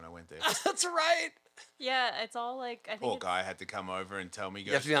day when I went there. That's right. Yeah, it's all like I think. Poor guy had to come over and tell me.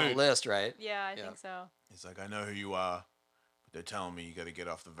 You have to be on the "Dude," list, right? Yeah, I think so. he's like, I know who you are, but they're telling me you got to get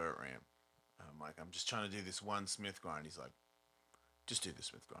off the vert ramp. I'm like, I'm just trying to do this one Smith grind. He's like, just do the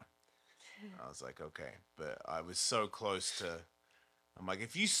Smith grind. I was like, okay, but I was so close to. I'm like,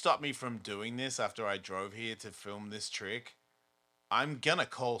 if you stop me from doing this after I drove here to film this trick, I'm gonna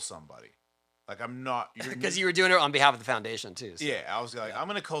call somebody. Like, I'm not. Because you were doing it on behalf of the foundation too. So. Yeah, I was like, I'm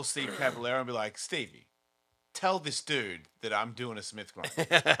gonna call Steve Caballero and be like, Stevie, tell this dude that I'm doing a Smith grind.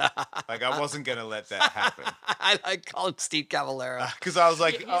 Like, I wasn't gonna let that happen I like calling Steve Caballero. because I was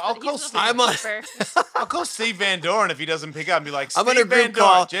like, He's I'll the- call he's the Steve. I'm on- keeper. I'll call Steve Van Doren if he doesn't pick up and be like, Steve I'm on a Van group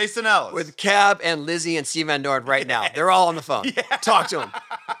call Doren, Jason Ellis. With Cab and Lizzie and Steve Van Dorn right now. They're all on the phone. Talk to them.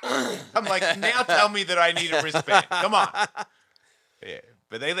 I'm like, now tell me that I need a wristband. Come on. Yeah,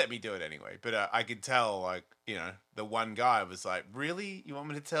 but they let me do it anyway. But I could tell, like, you know, the one guy was like, really? You want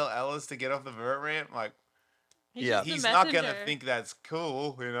me to tell Ellis to get off the vert ramp? Like, He's Yeah. just the he's not going to messenger. think that's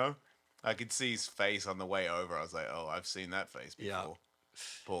cool, you know? I could see his face on the way over. I was like, oh, I've seen that face before. Yeah.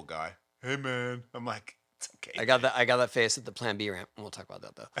 Poor guy. Hey, man. I'm like, it's okay. I got that face at the Plan B ramp. We'll talk about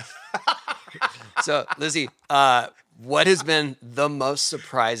that though. So, Lizzie, what has been the most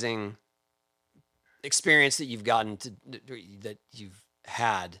surprising experience that you've gotten to that you've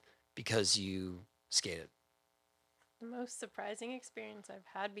had because you skated? The most surprising experience I've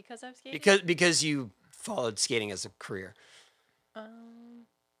had because I've skated. Because you followed skating as a career,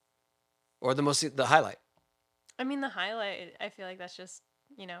 or the highlight. I mean, the highlight. I feel like that's just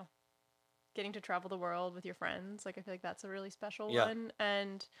getting to travel the world with your friends. Like, I feel like that's a really special Yeah. one.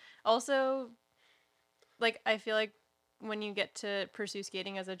 And also, like, I feel like when you get to pursue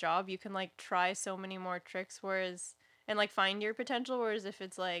skating as a job, you can like try so many more tricks, and like find your potential. Whereas if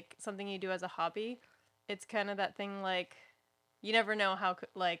it's like something you do as a hobby, it's kind of that thing like you never know how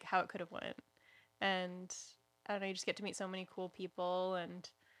it could have went. And I don't know, you just get to meet so many cool people, and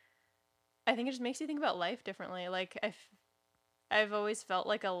I think it just makes you think about life differently. Like I've always felt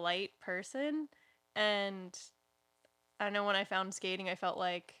like a light person, and I know when I found skating, I felt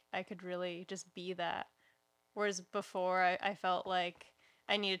like I could really just be that. Whereas before, I felt like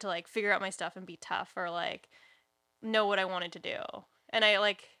I needed to like figure out my stuff and be tough, or like know what I wanted to do. And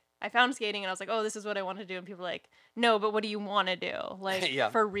I found skating and I was like, oh, this is what I want to do. And people were like, no, but what do you want to do? Like, Yeah.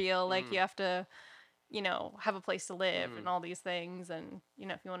 for real, like you have to, have a place to live and all these things. And,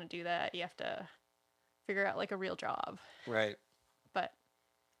 if you want to do that, you have to figure out like a real job. Right. But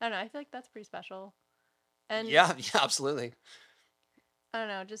I don't know. I feel like that's pretty special. And Yeah, absolutely. I don't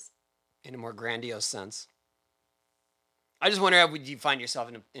know, just In a more grandiose sense. I just wonder, would you find yourself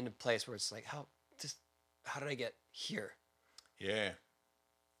in a place where it's like, how did I get here? Yeah.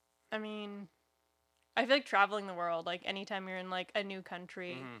 I mean, I feel like traveling the world, like anytime you're in like a new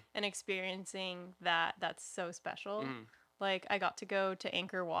country and experiencing that's so special. Like, I got to go to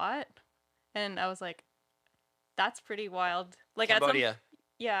Angkor Wat, and I was like, that's pretty wild. Like Cambodia.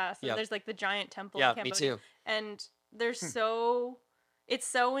 So Yep. there's like the giant temple Yeah, in me Cambodia. too. And there's it's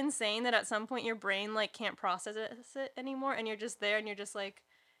so insane that at some point your brain like can't process it anymore, and you're just there and you're just like,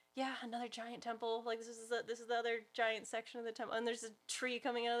 yeah, another giant temple. Like, this is the other giant section of the temple, and there's a tree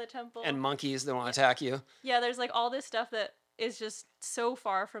coming out of the temple. And monkeys that want to attack you. Yeah, there's like all this stuff that is just so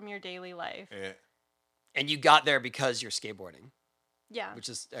far from your daily life. Yeah. And you got there because you're skateboarding, Yeah. which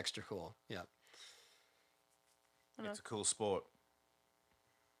is extra cool. Yeah. It's a cool sport.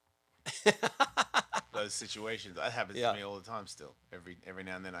 Those situations, that happens Yeah. to me all the time still. Every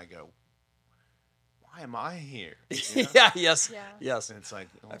now and then I go, why am I here? You know? Yeah, yes. Yeah. Yes. And it's like,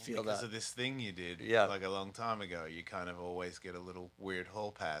 I feel because that. of this thing you did Yeah. like a long time ago, you kind of always get a little weird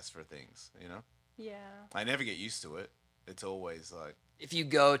hall pass for things, you know? Yeah. I never get used to it. It's always like, If you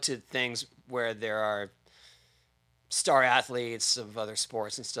go to things where there are star athletes of other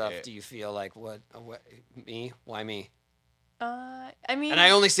sports and stuff, Yeah. do you feel like, what me? Why me? I mean, And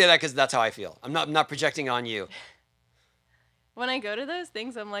I only say that because that's how I feel. I'm not projecting on you. when I go to those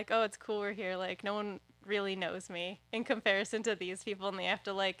things, I'm like, oh, it's cool we're here. Like, no one really knows me in comparison to these people, and they have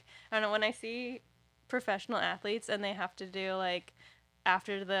to like, I don't know, when I see professional athletes and they have to do like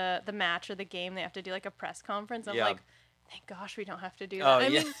after the match or the game, they have to do like a press conference. I'm Yeah. like, thank gosh we don't have to do that. Oh, I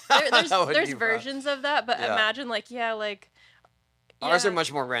yeah. mean, That would there's be rough. versions of that, but Yeah. imagine like, yeah, like Ours are Yeah.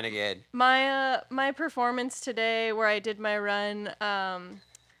 much more renegade. My performance today, where I did my run,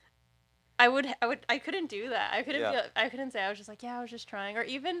 I couldn't do that. I couldn't Yeah. I couldn't say. I was just like, yeah, I was just trying. Or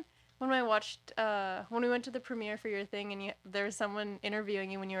even when I watched, when we went to the premiere for your thing, and there was someone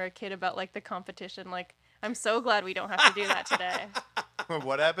interviewing you when you were a kid about like the competition. Like, I'm so glad we don't have to do that today.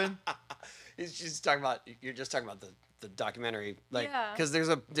 What happened? He's just talking about. You're just talking about the documentary, like, Yeah. because there's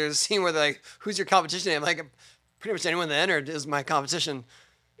a scene where they're like, "Who's your competition?" I'm like, pretty much anyone that entered is my competition.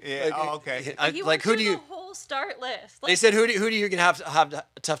 Yeah. Like, oh, okay. He like, went who through do you? the whole start list. They Like, said, who do you gonna have a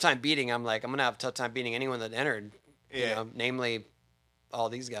tough time beating? I'm like, I'm gonna have a tough time beating anyone that entered. You Yeah. know, namely, all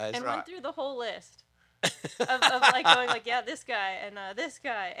these guys. and Right. went through the whole list of like going like, yeah, this guy and this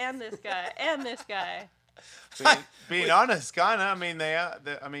guy and this guy and this guy. Being honest, kind of. I mean,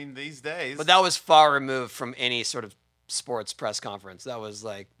 I mean, these days. But that was far removed from any sort of sports press conference. That was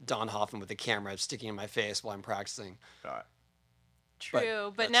like Don Hoffman with the camera sticking in my face while I'm practicing. Right.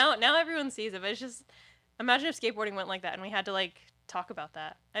 True, but that's- now everyone sees it. But it's just imagine if skateboarding went like that and we had to like talk about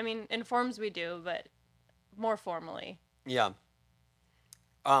that. I mean, in forms we do, but more formally. Yeah.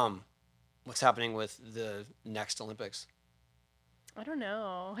 What's happening with the next Olympics? I don't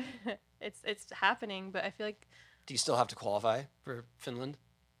know. it's happening, but I feel like Do you still have to qualify for Finland?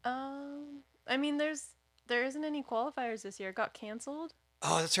 I mean there isn't any qualifiers this year. It got canceled.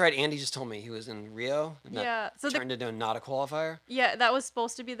 Oh, that's right. Andy just told me he was in Rio. And that Yeah. So turned into not a qualifier. yeah, that was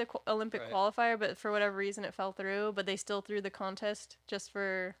supposed to be the Olympic Right. qualifier, but for whatever reason it fell through. But they still threw the contest just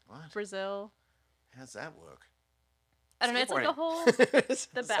for What? Brazil. How's that work? I don't know. It's like a Skateboarding. whole. The ba- I So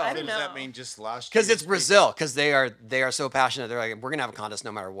don't does that know. mean just last? Because year's it's Brazil. Because they are so passionate. They're like, we're gonna have a contest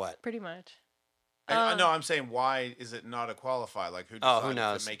no matter what. Pretty much. I know. I'm saying, why is it not a qualifier? Like, who Oh, decided who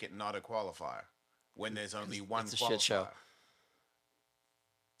knows? to make it not a qualifier when there's only one it's a qualifier? shit show.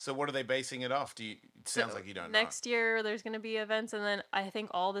 So what are they basing it off? It sounds like you don't Next year there's going to be events, and then I think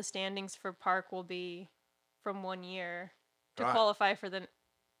all the standings for park will be from 1 year to Right. qualify for the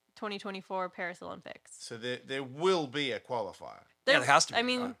 2024 Paris Olympics. So there will be a qualifier. Yeah, there has to I be,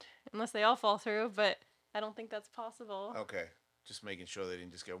 mean, right. unless they all fall through, but I don't think that's possible. Okay. Just making sure they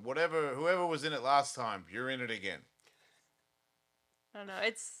didn't just go, whoever was in it last time, you're in it again. I don't know.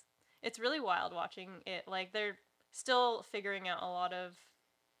 It's really wild watching it. Like they're still figuring out a lot of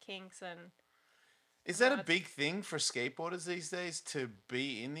kinks and Is that a That's- big thing for skateboarders these days to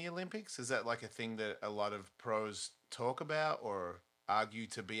be in the Olympics? Is that like a thing that a lot of pros talk about or argue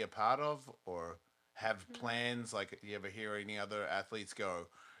to be a part of or have plans? Like, you ever hear any other athletes go,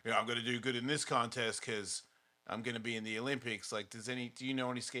 I'm going to do good in this contest because I'm going to be in the Olympics? Like, do you know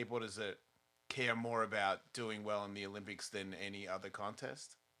any skateboarders that care more about doing well in the Olympics than any other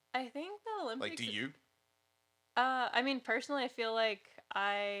contest? I think the Olympics. Like, do you? I mean, personally, I feel like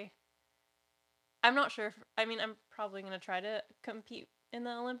I'm not sure. I mean, I'm probably gonna try to compete in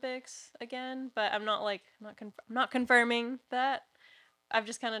the Olympics again, but I'm not like I'm not confirming that. I've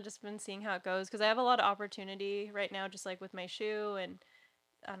just kind of just been seeing how it goes because I have a lot of opportunity right now, just like with my shoe and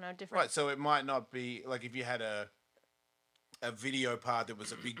I don't know different. Right, so it might not be like if you had a video part that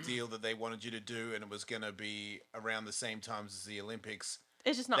was a big deal that they wanted you to do and it was going to be around the same times as the Olympics.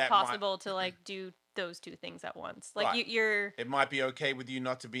 It's just not that might- possible to like do those two things at once. Like Right. you're It might be okay with you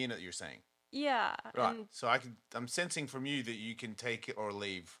not to be in it, you're saying. yeah. Right. And So I'm sensing from you that you can take it or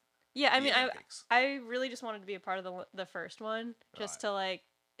leave. yeah, I the mean, Olympics. I really just wanted to be a part of the first one, just Right. to like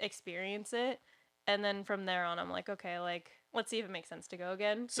experience it, and then from there on, I'm like, okay, like let's see if it makes sense to go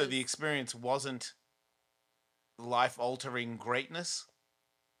again. So the 'cause, experience wasn't life-altering greatness.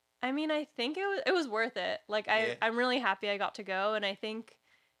 I mean, I think it was worth it. Like Yeah. I'm really happy I got to go, and I think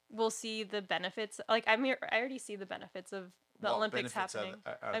we'll see the benefits. Like I already see the benefits of the What Olympics benefits are happening.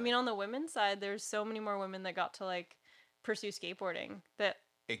 th- are I mean, they? on the women's side, there's so many more women that got to like pursue skateboarding that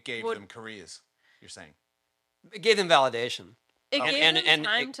It gave would- them careers, you're saying. It gave them validation. it Okay. gave And- them and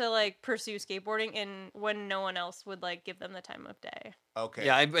time it- to like pursue skateboarding, and when no one else would like give them the time of day. Okay.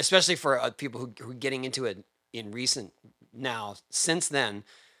 Yeah, especially for people who are getting into it in recent now. Since then,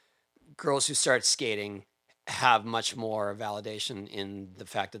 girls who start skating have much more validation in the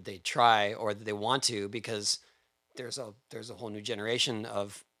fact that they try or that they want to, because there's a whole new generation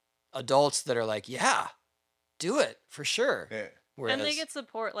of adults that are like, yeah, do it for sure. Yeah. Whereas, And they get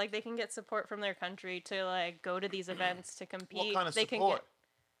support, like they can get support from their country to like go to these events to compete. What kind of they support? can get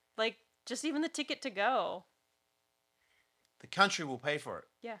like just even the ticket to go. The country will pay for it.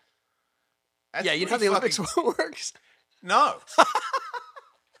 Yeah. That's yeah, you know how pretty the Olympics fucking- works. No.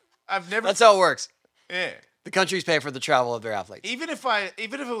 I've never. That's how it works. Yeah. The countries pay for the travel of their athletes. Even if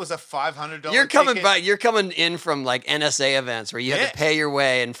it was a $500 You're coming ticket, by. You're coming in from like NSA events where you have Yeah. to pay your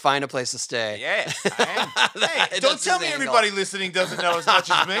way and find a place to stay. Yeah, I am. Hey, don't That's tell his me angle. everybody listening doesn't know as much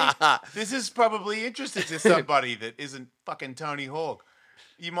as me. This is probably interesting to somebody that isn't fucking Tony Hawk.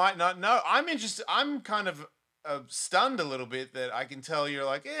 You might not know. I'm interested. I'm kind of stunned a little bit that I can tell you're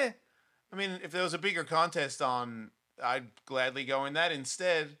like, I mean, if there was a bigger contest on, I'd gladly go in that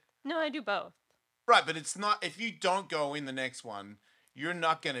instead. No, I do both. Right, but it's not. If you don't go in the next one, you're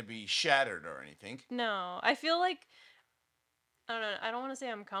not going to be shattered or anything. No, I feel like I don't know. I don't want to say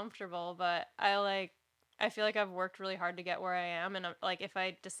I'm comfortable, but I feel like I've worked really hard to get where I am, and I'm, like if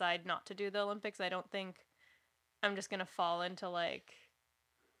I decide not to do the Olympics, I don't think I'm just gonna fall into like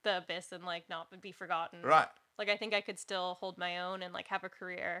the abyss and like not be forgotten. Right. Like I think I could still hold my own and like have a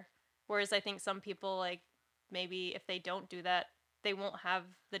career. Whereas I think some people like maybe if they don't do that, they won't have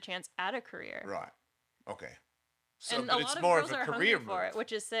the chance at a career. Right. Okay. So, And but a it's lot of more girls of a are career hungry for move. it,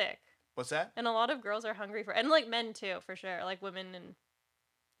 which is sick. What's that? And a lot of girls are hungry for it. And like men too, for sure. Like women and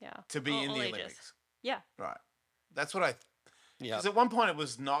yeah. To be in all the ages. Olympics. Yeah. Right. That's what I. Yeah. Because at one point it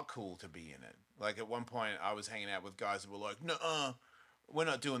was not cool to be in it. Like at one point I was hanging out with guys that were like, "No, we're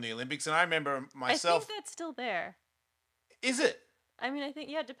not doing the Olympics." And I remember myself. I think that's still there. Is it I mean, I think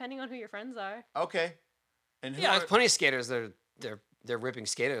depending on who your friends are. okay? And who Yeah, are- there's plenty of skaters that they're ripping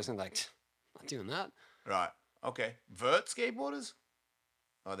skaters and like, not doing that. right. Okay. Vert skateboarders.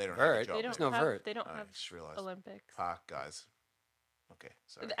 Oh, they don't Vert? have a job. They there. don't no have vert. they don't Oh, I have just realized. Olympics. Park guys. Okay.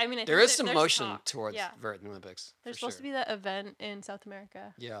 Sorry. I mean, I There think is some there's motion talk. towards Yeah. vert in the Olympics. There's for supposed sure. to be that event in South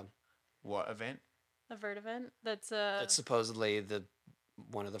America, Yeah, What event? a vert event. That's that's supposedly the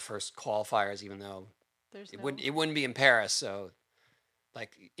one of the first qualifiers, even though there's it no, wouldn't be in Paris. So,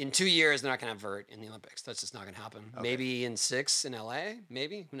 like in 2 years, they're not gonna have vert in the Olympics. That's just not gonna happen. Okay. Maybe in 6 in LA.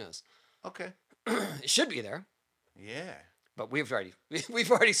 Maybe who knows? Okay. It should be there, Yeah. but we've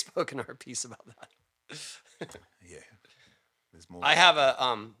already spoken our piece about that. Yeah. There's more. I have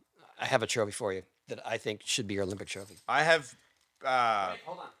a trophy for you that I think should be your Olympic trophy. I have.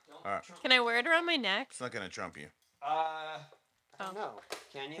 Hold on. All right. Can I wear it around my neck? It's not gonna trump you. I don't know.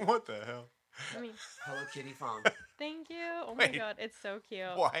 Can you? What the hell? I mean, Hello Kitty phone. thank you. Oh my Wait. god, it's so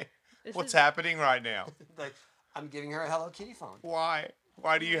cute. Why? This What's is- happening right now? Like I'm giving her a Hello Kitty phone Why?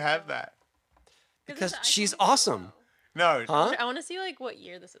 Why do you have that? 'Cause because it's an she's iconic awesome. logo. No. Huh? I want to see like what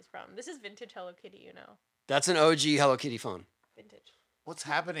year this is from. This is vintage Hello Kitty, you know. That's an OG Hello Kitty phone. Vintage. What's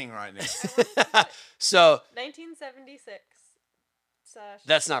happening right now? So 1976 slash.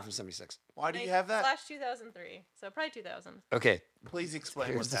 that's not from '76. Why do you have that? Slash 2003. So probably 2000. Okay, Please explain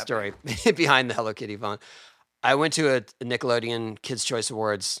here's what's the happening. story behind the Hello Kitty phone. I went to a Nickelodeon Kids Choice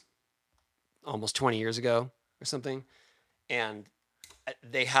Awards almost 20 years ago or something, and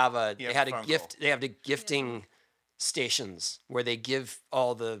they have a Yeah, they had a phone gift. call. They have the gifting stations where they give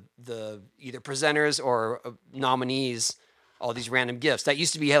all the either presenters or nominees all these random gifts. That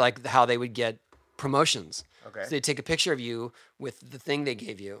used to be like how they would get promotions. Okay. So they take a picture of you with the thing they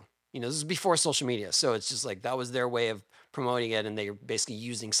gave you. You know, this is before social media, so it's just like that was their way of promoting it, and they're basically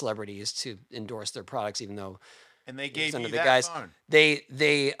using celebrities to endorse their products, even though And they it was gave under you the that guys. phone.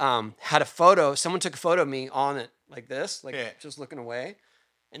 They had a photo. Someone took a photo of me on it like this, like Yeah. just looking away,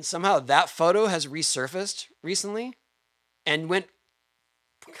 and somehow that photo has resurfaced recently, and went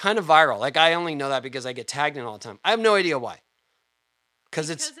kind of viral. Like I only know that because I get tagged in all the time. I have no idea why. Because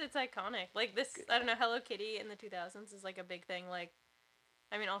it's iconic. Like this, I don't know. Hello Kitty in the 2000s is like a big thing. Like,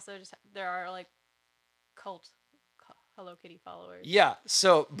 I mean, also just there are like cult Hello Kitty followers. yeah.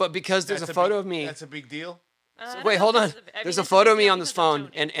 So, but because there's That's a photo big- of me. That's a big deal. I don't Wait, know hold if on. this is There's mean, a it's photo big of me deal on this because phone,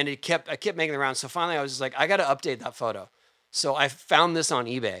 of Tony. and I kept making the rounds. So finally, I was just like, I got to update that photo. So I found this on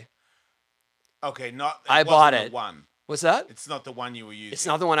eBay. Okay, not. I wasn't bought the it. One. What's that? It's not the one you were using. It's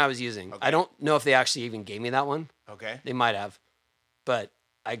not the one I was using. Okay. I don't know if they actually even gave me that one. Okay. They might have, but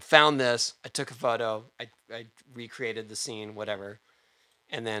I found this. I took a photo. I recreated the scene, whatever,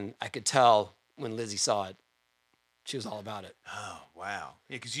 and then I could tell when Lizzie saw it, she was all about it. Oh wow.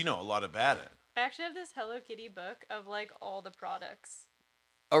 Yeah, because you know a lot about it. I actually have this Hello Kitty book of like all the products.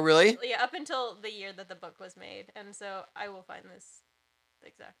 Oh, really? Yeah, up until the year that the book was made, and so I will find this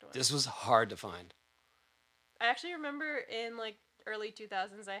exact one. This was hard to find. I actually remember in like early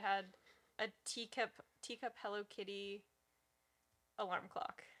 2000s, I had a teacup Hello Kitty alarm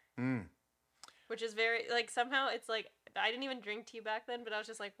clock, Mm. which is very like somehow it's like I didn't even drink tea back then, but I was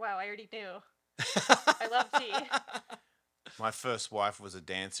just like, wow, I already knew. I love tea. My first wife was a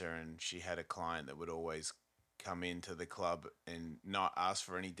dancer, and she had a client that would always come into the club and not ask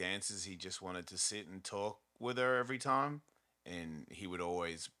for any dances. He just wanted to sit and talk with her every time. and he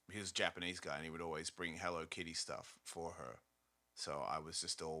was a Japanese guy, and he would always bring Hello Kitty stuff for her. So I was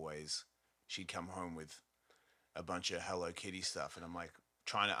just always, she'd come home with a bunch of Hello Kitty stuff, and I'm like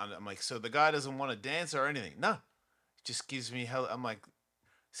I'm like, so the guy doesn't want to dance or anything? No, just gives me hell. I'm like,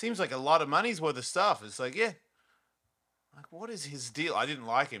 seems like a lot of money's worth of stuff. It's like, yeah. Like, what is his deal? I didn't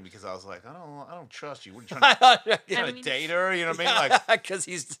like him because I was like, I don't trust you. What are you trying to date her? You know what I mean? Like, because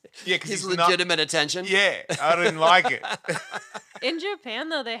he's he's legitimate attention. Yeah, I didn't like it. In Japan,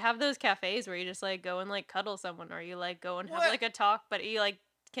 though, they have those cafes where you just like go and like cuddle someone, or you like go and have like a talk, but you like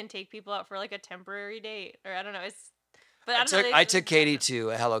can take people out for like a temporary date, or I don't know. It's but I took Katie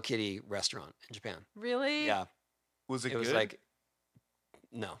to a Hello Kitty restaurant in Japan. Really? Yeah. Was it It good? was like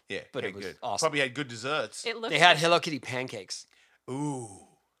no. Yeah, but okay, it was good. awesome. Probably had good desserts. It looked They had good. Hello Kitty pancakes. Ooh,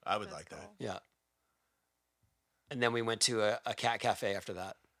 I would That's like that. cool. Yeah. And then we went to a cat cafe after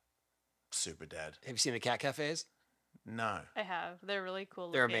that. Super dad. Have you seen the cat cafes? No. I have. They're really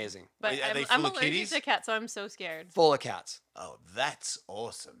cool. They're looking. amazing. But Wait, are they I'm full of allergic kitties? to cats, so I'm so scared. Full of cats. Oh, that's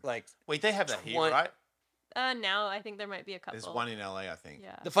awesome. Like Wait, they have that here, One- right? Now I think there might be a couple. There's one in LA, I think.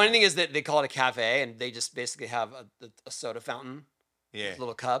 Yeah. the funny thing is that they call it a cafe, and they just basically have a soda fountain, Yeah. with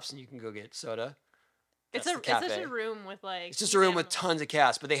little cups, and you can go get soda. It's That's a the it's just cafe. a room with like. It's just a room with animals. tons of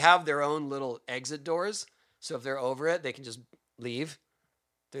cats, but they have their own little exit doors. So if they're over it, they can just leave.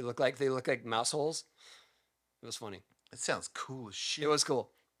 They look like mouse holes. It was funny. It sounds cool as shit. It was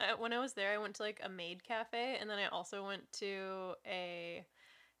cool. When I was there, I went to like a maid cafe, and then I also went to a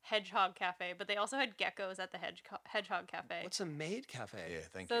hedgehog cafe. But they also had geckos at the hedgehog cafe. What's a maid cafe? Yeah,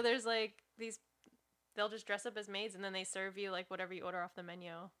 thank So you. there's like these. They'll just dress up as maids, and then they serve you like whatever you order off the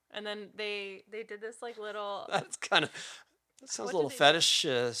menu. And then they did this like little. That sounds What a little did they do?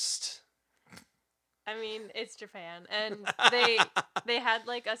 fetishist. I mean, it's Japan, and they had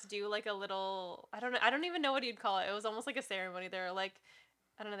like us do like a little. I don't even know what you'd call it. It was almost like a ceremony. They're like,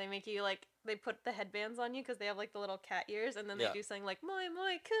 I don't know. They make you like they put the headbands on you because they have like the little cat ears, and then Yeah. they do something like moi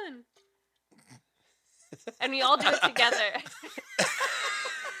moi kun, and we all do it together.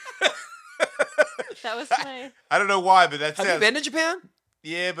 That was my. I don't know why, but that Have you sounds. been to Japan?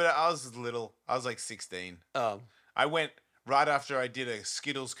 Yeah, but I was little. I was like 16. Oh, I went right after I did a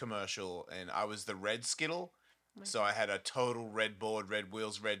Skittles commercial, and I was the red Skittle. So I had a total red board, red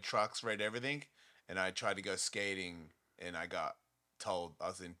wheels, red trucks, red everything. And I tried to go skating, and I got told I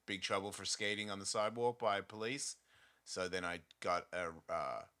was in big trouble for skating on the sidewalk by police. So then I got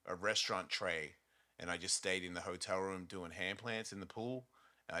a restaurant tray, and I just stayed in the hotel room doing hand plants in the pool.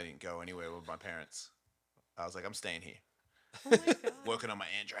 I didn't go anywhere with my parents. I was like, I'm staying here, Oh my God. working on my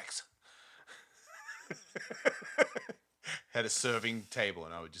Andrax. Had a serving table,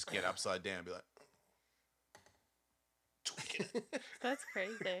 and I would just get upside down and be like, tweaking. That's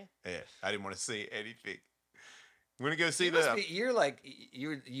crazy. Yeah, I didn't want to see anything. I'm gonna go see you must the. be, you're like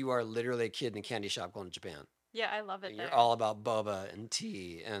you are literally a kid in a candy shop going to Japan. Yeah, I love it And there. you're all about boba and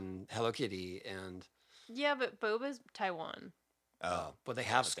tea and Hello Kitty and Yeah, but boba's Taiwan, but they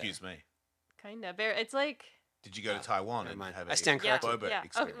have it there. Excuse me. kind of. It's like. Did you go to Taiwan never and mind. have I a stand Yeah, corrected. boba yeah.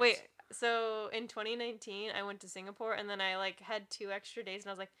 experience? Oh, wait. So in 2019, I went to Singapore, and then I like had 2 extra days, and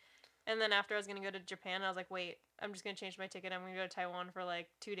I was like, and then after I was gonna go to Japan, I was like, wait, I'm just gonna change my ticket. I'm gonna go to Taiwan for like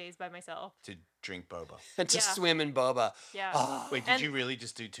 2 days by myself. To drink boba. And to Yeah. swim in boba. Yeah. Oh, Wait, did And- you really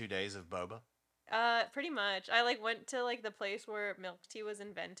just do 2 days of boba? Pretty much. I like went to like the place where milk tea was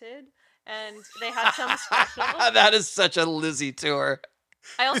invented, and they had some special. that is such a Lizzie tour.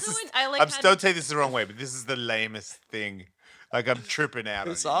 I also This is- went. I like. had, don't take this the wrong way, but this is the lamest thing. Like, I'm tripping out.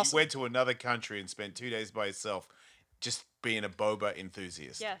 It's on it. awesome. You went to another country and spent 2 days by yourself, just being a boba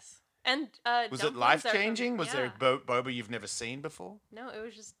enthusiast. Yes. And Was it dumplings life are from- changing? Was there yeah. boba you've never seen before? No, it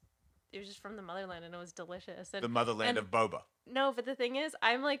was just from the motherland, and it was delicious. And The motherland and- of boba. No, but the thing is,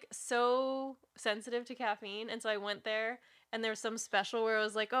 I'm like so sensitive to caffeine, and so I went there, and there was some special where it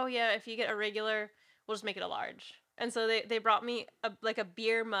was like, oh yeah, if you get a regular, we'll just make it a large. And so they brought me a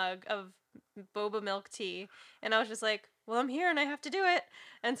beer mug of boba milk tea, and I was just like, well, I'm here and I have to do it.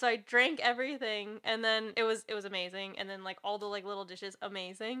 And so I drank everything, and then it was amazing, and then like all the like little dishes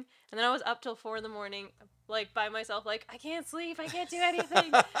amazing, and then I was up till 4 a.m. like by myself, like I can't sleep, I can't do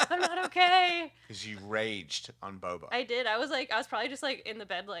anything, I'm not okay. Because you raged on boba. I did. I was probably just like in the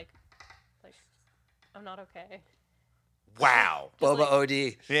bed, like I'm not okay. Wow. Just, Boba like-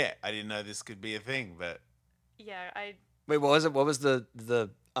 OD. Yeah, I didn't know this could be a thing, but Yeah, I Wait, what was it? What was the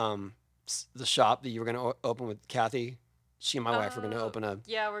shop that you were gonna open with Kathy? She and my wife were gonna Oh, open a.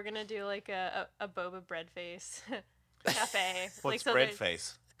 yeah, we're gonna do like a boba bread face cafe. what's so bread there's-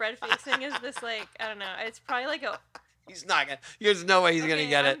 face? Bread facing is this like I don't know. It's probably like He's not gonna. There's no way he's gonna Okay,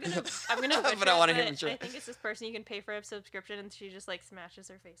 get I'm it. I'm gonna butcher but I want to it, hear him. but I think it's this person you can pay for a subscription, and she just like smashes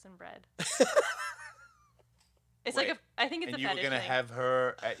her face in bread. It's like Wait, I think it's And a you were fetish gonna thing. have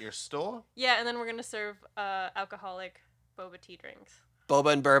her at your store? Yeah, and then we're gonna serve alcoholic boba tea drinks.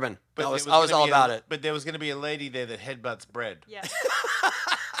 Boba and bourbon. But I there was gonna all be about it. But there was gonna be a lady there that headbutts bread. Yeah.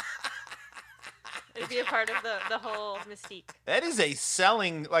 It'd be a part of the whole mystique. That is a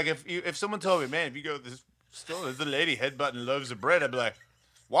selling. Like if someone told me, man, if you go to this store, there's a lady headbutting loaves of bread, I'd be like,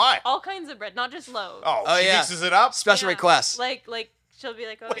 why? All kinds of bread, not just loaves. Oh, she yeah. mixes it up. Special Yeah, requests. Like she'll be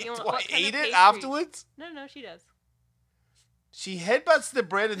like, oh, Wait, you want do I what kind eat of it pastry? afterwards? No, she does. She headbutts the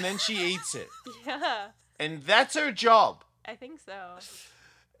bread and then she eats it, Yeah, and that's her job. I think so.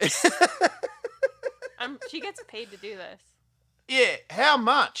 She gets paid to do this. Yeah, how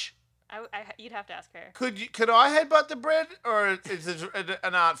much? You'd have to ask her. Could I headbutt the bread, or is it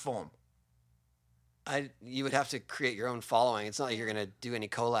an art form? You would have to create your own following. It's not like you're gonna do any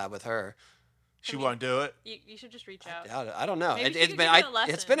collab with her. She mean, won't do it. You should just reach out. Doubt it. I don't know. Maybe she It's could been give you a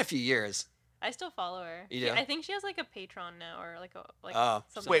it's been a lesson. few years. I still follow her. You do? I think she has like a Patreon now, or like a Oh,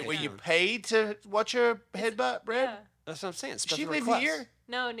 something Wait, like were that. you paid to watch her headbutt bread? Yeah. That's what I'm saying. Does Special she live requests. here?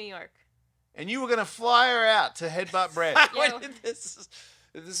 No, New York. And you were gonna fly her out to headbutt bread. Yeah.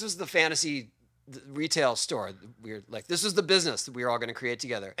 This was the fantasy retail store. We were like, this was the business that we were all going to create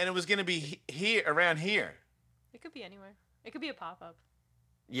together. And it was gonna be here, around here. It could be anywhere. It could be a pop up.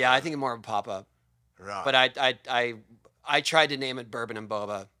 Yeah, I think more of a pop up. Right. But I tried to name it Bourbon and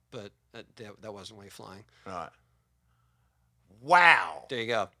Boba, but that wasn't really flying. Right. Wow. There you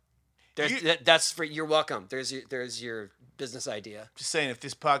go. You- That's for you're welcome. There's your business idea. Just saying, if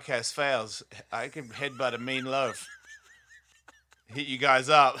this podcast fails, I can headbutt a mean loaf. Hit you guys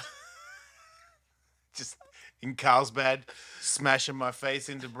up. Just in Carlsbad, smashing my face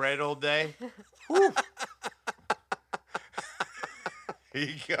into bread all day. Whew. Here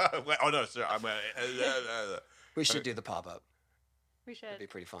you go. Wait, oh no, sir. We should do the pop up. We should. It'd be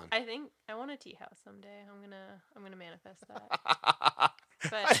pretty fun. I think I want a tea house someday. I'm gonna manifest that.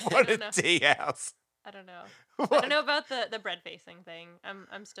 But I I want don't know. a tea house. I don't know. I don't know about the bread facing thing.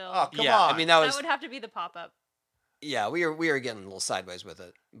 I'm still. Oh, come yeah, on. I mean that that was would have to be the pop up. yeah. We were getting a little sideways with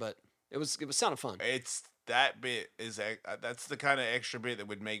it, but it was sounded fun. It's that bit is that's the kind of extra bit that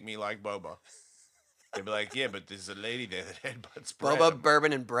would make me like boba. They'd be like, yeah, but there's a lady there that headbutts bread. Boba,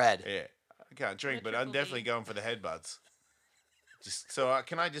 bourbon, and bread. Yeah, I can't drink, The but I'm triple definitely B. going for the headbutts. Just so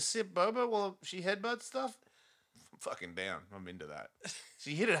can I just sip boba while she headbutts stuff? I'm fucking down. I'm into that.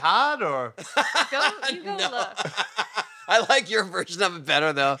 She hit it hard, or You go look. I like your version of it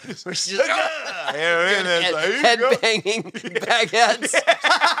better though. Where she's just yeah, and it's like, here head you go. banging baguettes.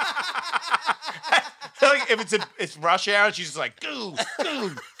 Like if it's rush hour, she's just like goo,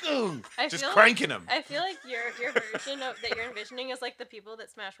 I just feel cranking them. I feel like your version of that you're envisioning is like the people that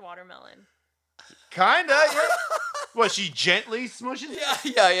smash watermelon. Kinda. Yeah. What? She gently smushes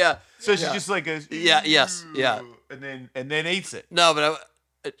it, Yeah. so she Yeah. just like goes. Yeah, yes, yeah. And then eats it. No,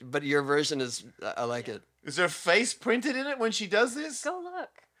 but your version is I like it. Is her face printed in it when she does this? Go look.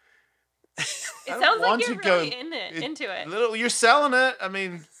 I It don't sounds like want you're to go- really into it. Little, you're selling it. I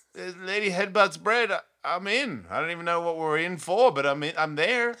mean, lady headbutts bread. I'm in. I don't even know what we're in for, but I'm in. I'm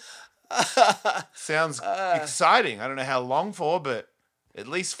there. Sounds exciting. I don't know how long for, but at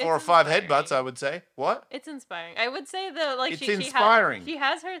least 4 or It's 5 inspiring. headbutts, I would say. What? It's inspiring. I would say the like It's she inspiring. She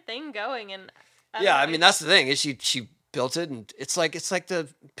has her thing going, and don't Yeah, know, I mean that's the thing is she built it, and it's like the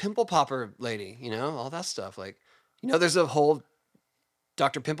pimple popper lady, all that stuff. Like, there's a whole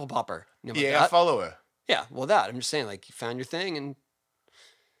Dr. Pimple Popper. You know about Yeah, I that? follow her. Yeah, well, that I'm just saying, like you found your thing, and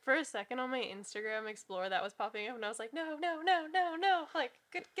for a second on my Instagram Explorer that was popping up, and I was like, no, like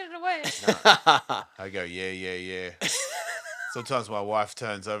get it away. I go, yeah. Sometimes my wife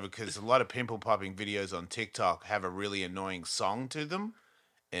turns over because a lot of pimple popping videos on TikTok have a really annoying song to them,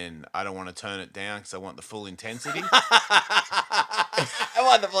 and I don't want to turn it down because I want the full intensity. I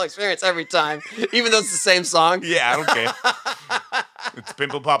want the full experience every time, even though it's the same song. Yeah, I don't care. It's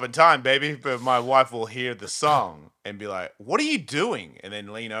pimple popping time, baby. But my wife will hear the song and be like, "What are you doing?" And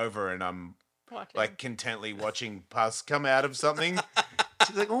then lean over, and I'm Watching. like contently watching pus come out of something.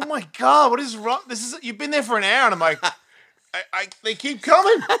 She's like, "Oh my god, what is wrong? You've been there for an hour," and I'm like, "They keep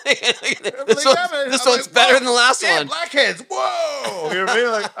coming." this one's better than the last yeah, one. Blackheads. Whoa! You know what I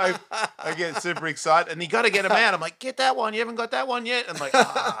mean? Like I get super excited, and you got to get them out. I'm like, "Get that one. You haven't got that one yet." I'm like,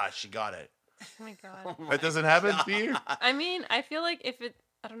 she got it. oh my god. That doesn't happen to you. I mean, I feel like if it,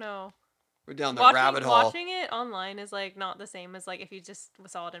 I don't know. We're down the rabbit hole. Watching it online is like not the same as like if you just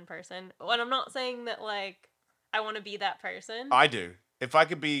saw it in person. And I'm not saying that like I want to be that person. I do. If I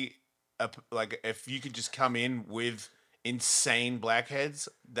could be like if you could just come in with insane blackheads,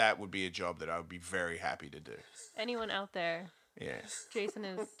 that would be a job that I would be very happy to do. Anyone out there, Yeah. Jason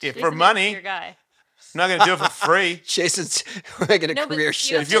is. Yeah, for Jason is money. your guy. I'm not gonna do it for free. Jason's making a No, but career you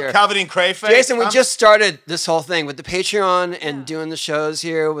shift If you're here. covered in crayfish, Jason, we come- just started this whole thing with the Patreon and Yeah. doing the shows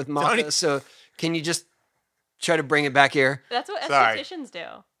here with Maka. Don't- So can you just try to bring it back here? That's what Sorry. estheticians do.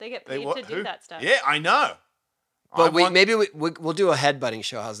 They get They paid what? to do Who? that stuff. Yeah, I know. But we'll do a headbutting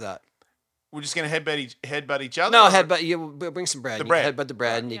show. How's that? We're just gonna headbutt each other. No, or- headbutt. You we'll bring some bread. The You bread. can headbutt the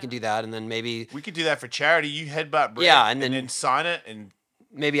bread, and you Yeah. can do that, and then maybe We could do that for charity. You headbutt bread, Yeah, and and then then- sign it. And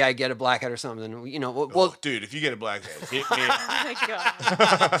maybe I get a blackhead or something. You know, well, well, dude, if you get a blackhead, hit me. Oh my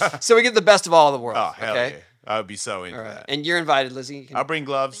god. so we get the best of all the world. Oh hell okay? yeah, I would be so into All right. that. And you're invited, Lizzie. You can- I'll bring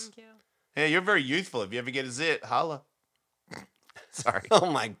gloves. Thank you. Yeah, you're very youthful. If you ever get a zit, holla. Sorry, oh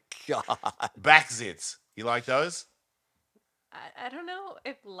my god. back zits. You like those? I don't know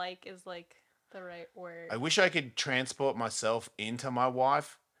if like is like the right word. I wish I could transport myself into my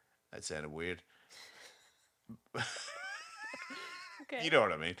wife. That sounded weird. Okay. You know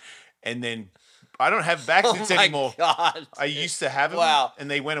what I mean. And then I don't have back Oh zits my anymore. god. I used to have them, Wow. and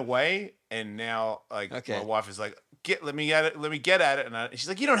they went away. And now, like, Okay. my wife is like, let me get it," and she's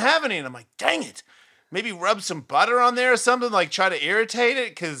like, "You don't have any," and I'm like, "Dang it." Maybe rub some butter on there or something, like try to irritate it,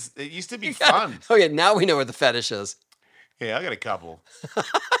 because it used to be fun. Okay, now we know where the fetish is. Yeah, I got a couple.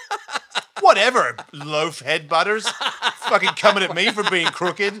 Whatever, loaf head butters. Fucking coming at me for being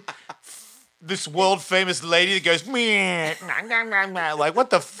crooked. This world famous lady that goes, "Meh, nah, nah, nah, nah." Like, what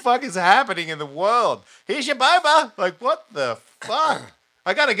the fuck is happening in the world? Here's your boba. Like, what the fuck?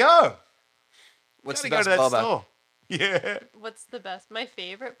 I gotta go. What's Gotta the go best to that boba? store. Yeah. What's the best? My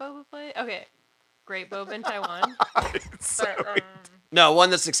favorite boba place? Okay. Great boba in Taiwan. It's so But, No, one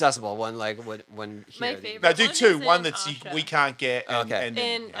that's accessible. One like when My here- favorite- now do one two. is One in that's Asha. we can't get. And, Okay. And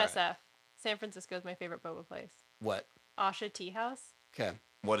then, in all right. SF. San Francisco is my favorite boba place. What? Asha Tea House. Okay.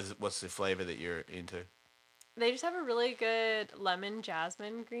 What's the flavor that you're into? They just have a really good lemon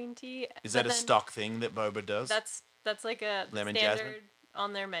jasmine green tea. Is but that a then stock thing that Boba does? That's like a Lemon standard jasmine?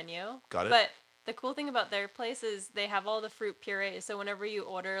 on their menu. Got it. But the cool thing about their place is they have all the fruit purees. So whenever you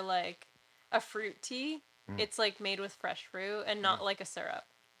order like a fruit tea, Mm. it's like made with fresh fruit and not like a syrup.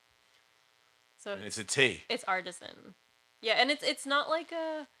 So And it's a tea. it's artisan. Yeah, and it's not like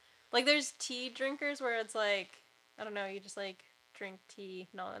a like there's tea drinkers where it's like I don't know, you just like drink tea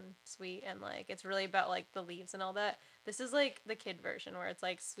non-sweet and like it's really about like the leaves and all that. This is like the kid version where it's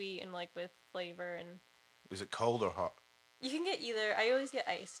like sweet and like with flavor and Is it cold or hot? you can get either. I always get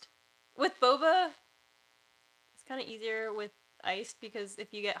iced. With boba, it's kind of easier with iced because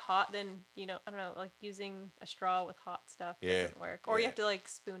if you get hot then, you know, I don't know, like using a straw with hot stuff Yeah, doesn't work. Or you yeah. have to like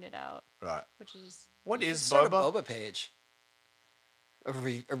spoon it out, Right. which is What You is should start boba? a boba page. Of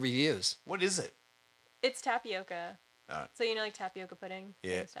reviews. What is it? it's tapioca. Alright. So you know like tapioca pudding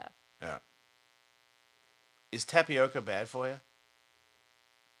Yeah. and stuff. Yeah. Is tapioca bad for you?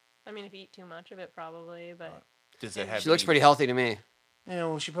 I mean, if you eat too much of it, probably. But Right. Does it have? She looks any- pretty healthy to me. Yeah,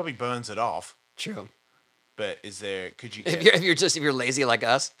 well, she probably burns it off. True. But is there? Could you? If Get, if you're lazy like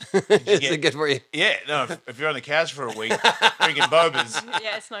us, is get- it good for you? yeah, no. If you're on the couch for a week drinking bobas,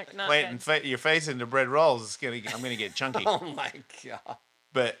 yeah, it's not planting good. your face into bread rolls, I'm gonna get chunky. Oh my god.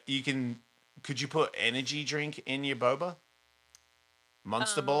 But you can. Could you put energy drink in your boba?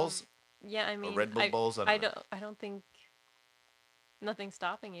 Monster balls. Yeah, I mean, Red Bull balls, I don't know. I don't think nothing's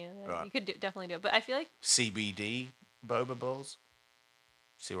stopping you. Right. You could definitely do it, but I feel like CBD boba balls.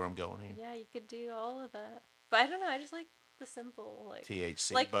 See where I'm going here? yeah, you could do all of that. But I don't know. I just like the simple like.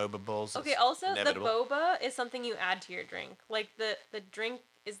 THC Like- boba balls. Okay. that's Also, inevitable. the boba is something you add to your drink. Like the drink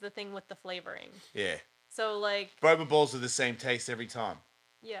is the thing with the flavoring. Yeah, So like boba balls are the same taste every time.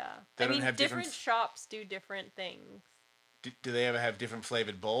 yeah, They I don't mean have different different shops do different things. Do they ever have different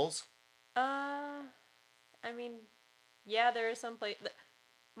flavored balls? I mean, yeah, there is some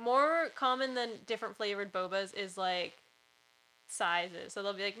more common than different flavored bobas is like sizes. So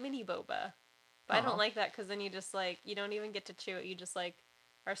they'll be like mini boba, but I Uh-huh. don't like that because then you just like you don't even get to chew it. You just like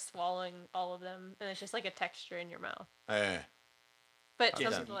are swallowing all of them, and it's just like a texture in your mouth. Yeah. But You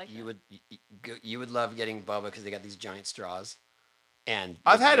some know, people like you that. you would love getting boba because they got these giant straws. And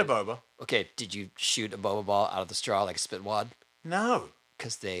I've had a boba. Okay, did you shoot a boba ball out of the straw like a spit wad? No.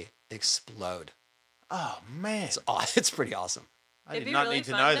 Because they explode. Oh man, It's pretty awesome. I It'd did be not really need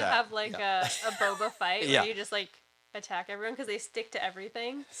to fun know to that. have like a boba fight Yeah. where you just like attack everyone because they stick to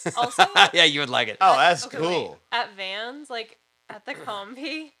everything. Also, Yeah, you would like it. Oh, that's okay, cool. wait. At Vans, like at the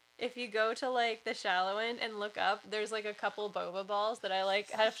combi, if you go to like the shallow end and look up, there's like a couple boba balls that I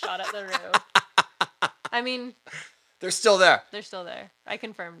like have shot at the roof. I mean, They're still there. they're still there. I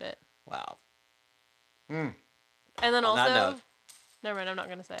confirmed it. Wow. And then On that also, note. never mind. I'm not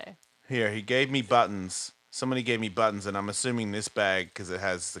gonna say. Here, he gave me buttons. Somebody gave me buttons, and I'm assuming this bag, because it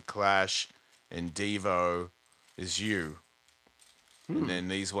has the Clash and Devo, is you. And then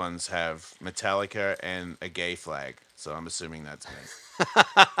these ones have Metallica and a gay flag. So I'm assuming that's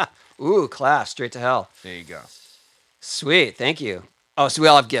me. Ooh, Clash, Straight to Hell. There you go. Sweet, thank you. Oh, so we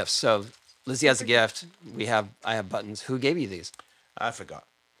all have gifts. So Lizzie has a gift. I have buttons. Who gave you these? I forgot.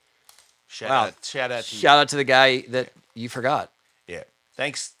 Shout Wow. out to you. Shout out to the guy that you forgot. Yeah.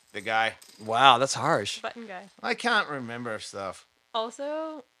 Thanks, the guy. Wow, that's harsh. Button guy. I can't remember stuff.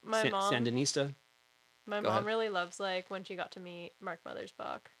 Also, my mom. Sandinista. My Go mom ahead. really loves like when she got to meet Mark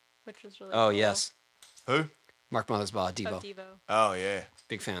Mothersbaugh, which was really Oh, cool. yes. Who? Mark Mothersbaugh, Of Devo. Devo. Oh, yeah.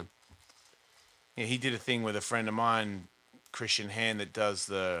 Big fan. Yeah, he did a thing with a friend of mine, Christian Hand, that does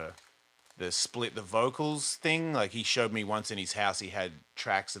the split the vocals thing. Like he showed me once in his house, he had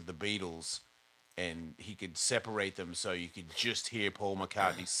tracks of the Beatles, and he could separate them so you could just hear Paul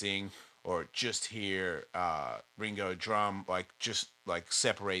McCartney sing, or just hear Ringo drum. Like just like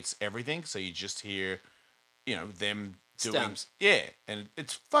separates everything, so you just hear, them doing. Stems. Yeah, and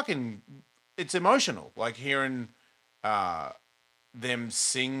it's emotional. Like hearing them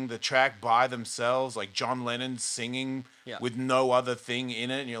sing the track by themselves, like John Lennon singing Yeah. with no other thing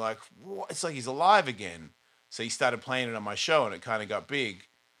in it, and you're like, what? It's like he's alive again. So he started playing it on my show, and it kind of got big.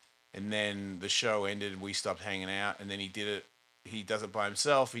 And then the show ended, and we stopped hanging out. And then he does it by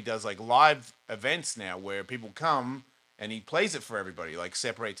himself. He does like live events now where people come, and he plays it for everybody, like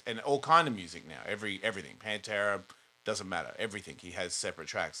separates, and all kind of music now, everything, Pantera, doesn't matter, everything. He has separate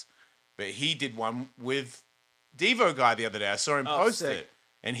tracks. But he did one with Devo guy the other day. I saw him post sick. it,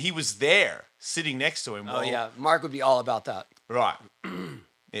 and he was there, sitting next to him. Oh, yeah. Mark would be all about that. Right.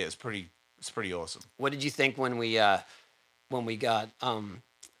 Yeah, it's pretty awesome. What did you think when we got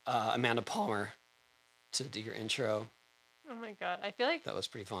Amanda Palmer to do your intro? Oh my god, I feel like That was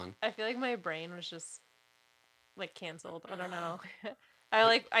pretty fun. my brain was just like canceled. I don't know.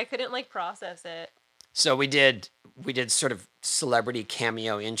 I couldn't like process it. So we did sort of celebrity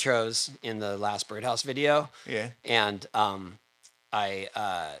cameo intros in the last Birdhouse video. Yeah. And I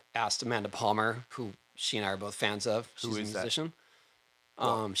asked Amanda Palmer, who she and I are both fans of. She's Who a is that? musician.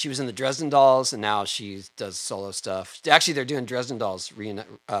 She was in the Dresden Dolls, and now she does solo stuff. Actually, they're doing Dresden Dolls reunion,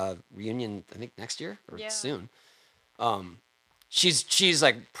 I think next year or Yeah. soon. She's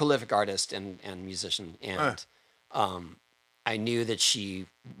like prolific artist and musician, and I knew that she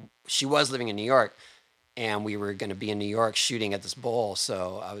was living in New York, and we were going to be in New York shooting at this bowl.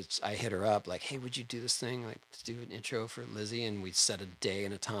 So I hit her up like, hey, would you do this thing, like to do an intro for Lizzie? And we set a day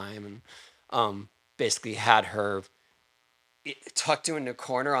and a time, and basically had her tucked into a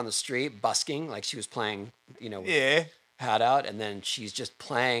corner on the street, busking like she was playing, with Yeah. hat out, and then she's just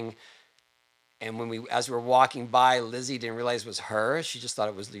playing. And as we were walking by, Lizzie didn't realize it was her. She just thought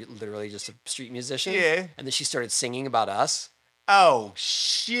it was literally just a street musician. Yeah. And then she started singing about us. Oh,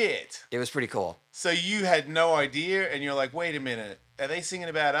 shit. It was pretty cool. So you had no idea, and you're like, wait a minute. Are they singing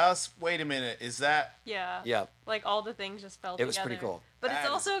about us? Wait a minute. Is that... Yeah. Yeah. Like all the things just fell It together. was pretty cool. But That it's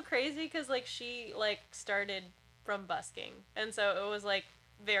is- also crazy because like she like started from busking, and so it was like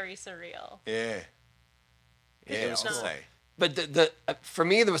very surreal. Yeah. Yeah, It was I'll cool. say. But the for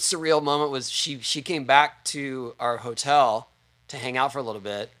me, the surreal moment was she came back to our hotel to hang out for a little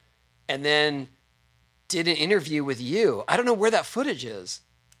bit, and then did an interview with you. I don't know where that footage is.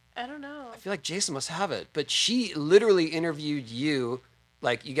 I don't know. I feel like Jason must have it, but she literally interviewed you,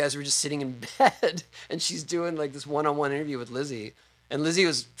 like you guys were just sitting in bed, and she's doing like this one-on-one interview with Lizzie, and Lizzie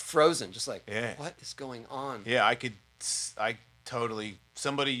was frozen, just like, Yeah. what is going on? Yeah, I totally...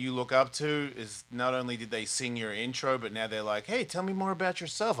 Somebody you look up to is not only did they sing your intro, but now they're like, hey, tell me more about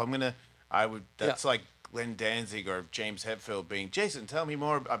yourself. That's like Glenn Danzig or James Hetfield being, Jason, tell me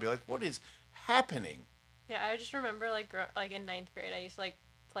more. I'd be like, what is happening? Yeah, I just remember like in 9th grade, I used to like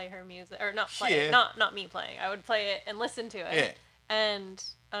play her music, or not play Yeah. it, not me playing. I would play it and listen to it. Yeah. And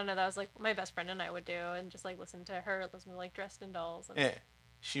I don't know, that was like my best friend and I would do, and just like listen to her, listen to like Dresden Dolls. And, Yeah.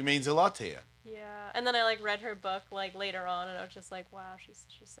 She means a lot to you. yeah. And then I like read her book like later on, and I was just like, wow, she's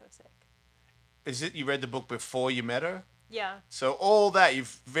so sick. Is it you read the book before you met her? Yeah. So all that, you're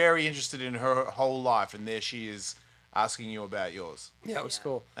very interested in her whole life, and there she is asking you about yours. Yeah, it was Yeah.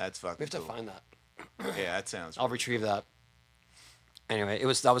 cool. That's fucking We have to cool. find that. Yeah, that sounds I'll retrieve that. Anyway,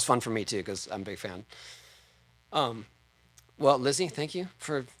 that was fun for me too because I'm a big fan. Well, Lizzie, thank you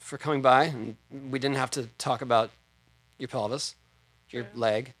for coming by, and we didn't have to talk about your pelvis, your True.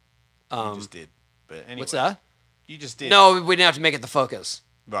 leg. You just did. But anyway. What's that? You just did. No, we didn't have to make it the focus.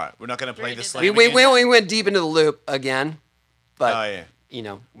 Right. We're not going to play already the did slam that. We again? went deep into the loop again, but Oh, yeah. you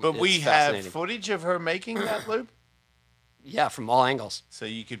know. But we it's have fascinating. footage of her making that loop, Yeah, from all angles. so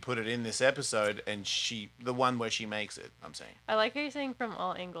you could put it in this episode, and the one where she makes it. I'm saying. I like how you're saying from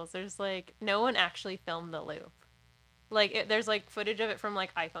all angles. There's like no one actually filmed the loop. Like there's like footage of it from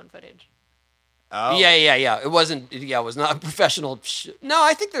like iPhone footage. Oh, Yeah. It wasn't. Yeah, it was not a professional. No,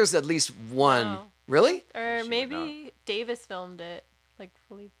 I think there's at least one. No. Really? Or would maybe Davis filmed it. Like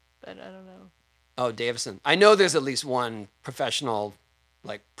fully, but I don't know. Oh, Davison. I know there's at least one professional,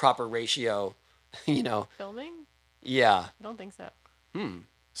 like proper ratio. You know. Filming? Yeah. I don't think so.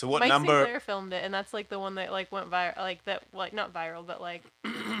 So what Mike number? Sinclair filmed it, and that's like the one that like went viral. Like that, like not viral, but like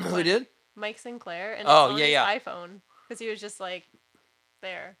Who did? Mike Sinclair. And Oh, it's on yeah, his yeah. iPhone because he was just like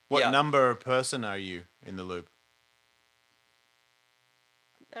there. What Yeah. number person are you in the loop?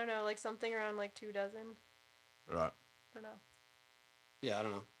 I don't know, like something around like 24. Right. I don't know. Yeah, I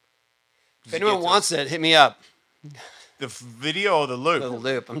don't know. If Did you anyone get to wants it, hit me up. the video or the loop? The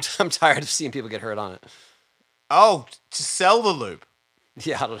loop. I'm tired of seeing people get hurt on it. Oh, to sell the loop.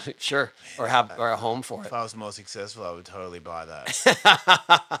 Yeah, sure. Or have a home for it. If I was more successful, I would totally buy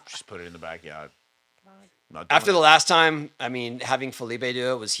that. Just put it in the backyard. Not doing After it. the last time, I mean, having Felipe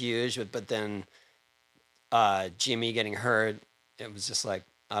do it was huge, but then Jimmy getting hurt, it was just like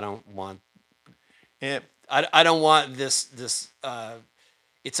I don't want Yeah. I don't want this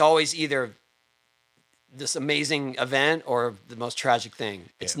it's always either this amazing event or the most tragic thing.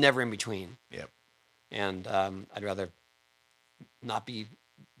 It's Yeah. never in between. Yep. And I'd rather not be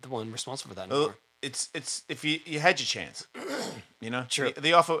the one responsible for that Well, anymore. it's if you had your chance, you know. True.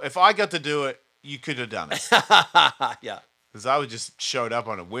 The offer. If I got to do it, you could have done it. Yeah. Because I would just showed up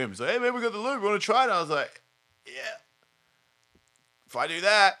on a whim. So hey, man, we got the loop. We want to try it. I was like, yeah. If I do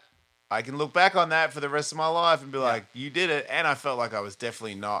that, I can look back on that for the rest of my life and be like, you did it. And I felt like I was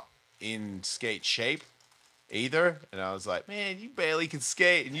definitely not in skate shape either. And I was like, man, you barely can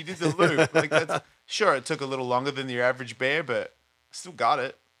skate, and you did the loop. Like that's sure. It took a little longer than your average bear, but I still got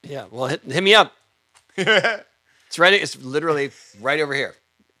it. Yeah. Well, hit me up. It's right. It's literally right over here.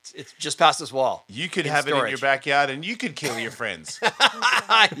 It's just past this wall. You could In have it in your storage. backyard, and you could kill your friends.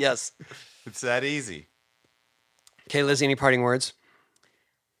 Yes. It's that easy. Okay, Lizzie, any parting words?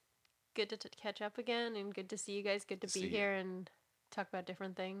 Good to catch up again, and good to see you guys. Good to See be you. here and talk about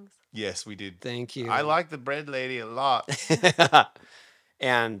different things. Yes, we did. Thank you. I like the bread lady a lot.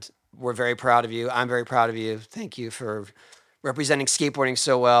 And we're very proud of you. I'm very proud of you. Thank you for representing skateboarding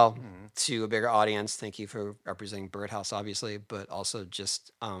so well to a bigger audience. Thank you for representing Birdhouse, obviously, but also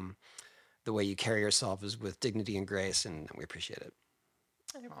just the way you carry yourself is with dignity and grace, and we appreciate it.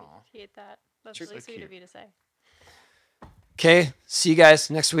 I appreciate that. That's Sure, really so sweet cute. of you to say. Okay, see you guys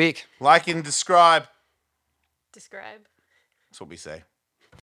next week. Like and describe. Describe. That's what we say.